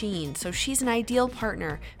recommendation machine, so she's an ideal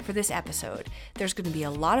partner for this episode. There's going to be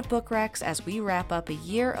a lot of book recs as we wrap up a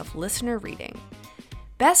year of listener reading.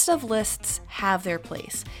 Best of lists have their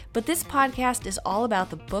place, but this podcast is all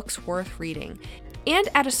about the books worth reading. And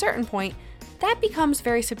at a certain point, that becomes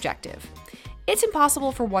very subjective. It's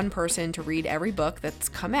impossible for one person to read every book that's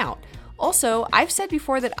come out. Also, I've said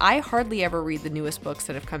before that I hardly ever read the newest books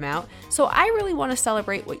that have come out, so I really want to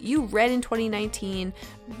celebrate what you read in 2019,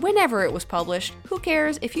 whenever it was published. Who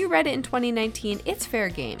cares? If you read it in 2019, it's fair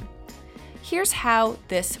game. Here's how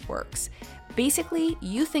this works. Basically,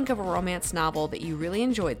 you think of a romance novel that you really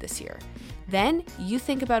enjoyed this year. Then, you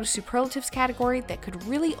think about a superlatives category that could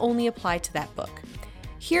really only apply to that book.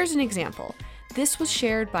 Here's an example. This was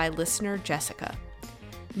shared by listener Jessica.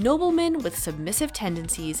 Nobleman with submissive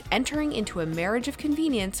tendencies entering into a marriage of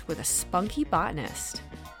convenience with a spunky botanist.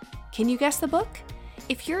 Can you guess the book?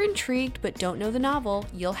 If you're intrigued but don't know the novel,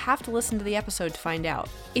 you'll have to listen to the episode to find out.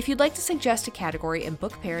 If you'd like to suggest a category and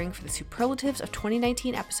book pairing for the Superlatives of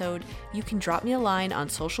 2019 episode, you can drop me a line on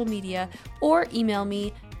social media or email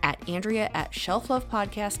me at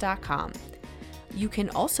Andrea@shelflovepodcast.com. You can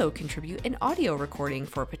also contribute an audio recording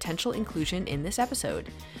for potential inclusion in this episode.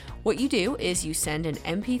 What you do is you send an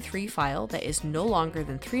MP3 file that is no longer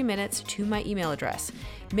than 3 minutes to my email address.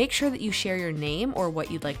 Make sure that you share your name or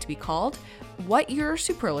what you'd like to be called, what your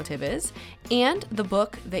superlative is, and the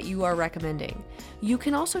book that you are recommending. You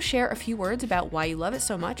can also share a few words about why you love it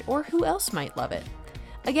so much or who else might love it.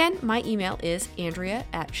 Again, my email is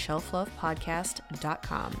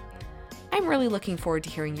Andrea@shelflovepodcast.com. I'm really looking forward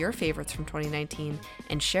to hearing your favorites from 2019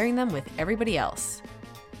 and sharing them with everybody else.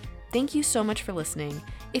 Thank you so much for listening.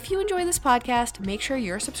 If you enjoy this podcast, make sure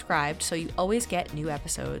you're subscribed so you always get new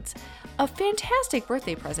episodes. A fantastic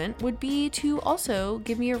birthday present would be to also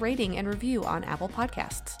give me a rating and review on Apple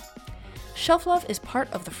Podcasts. Shelf Love is part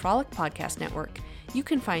of the Frolic Podcast Network. You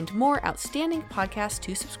can find more outstanding podcasts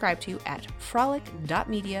to subscribe to at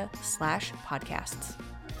frolic.media/podcasts.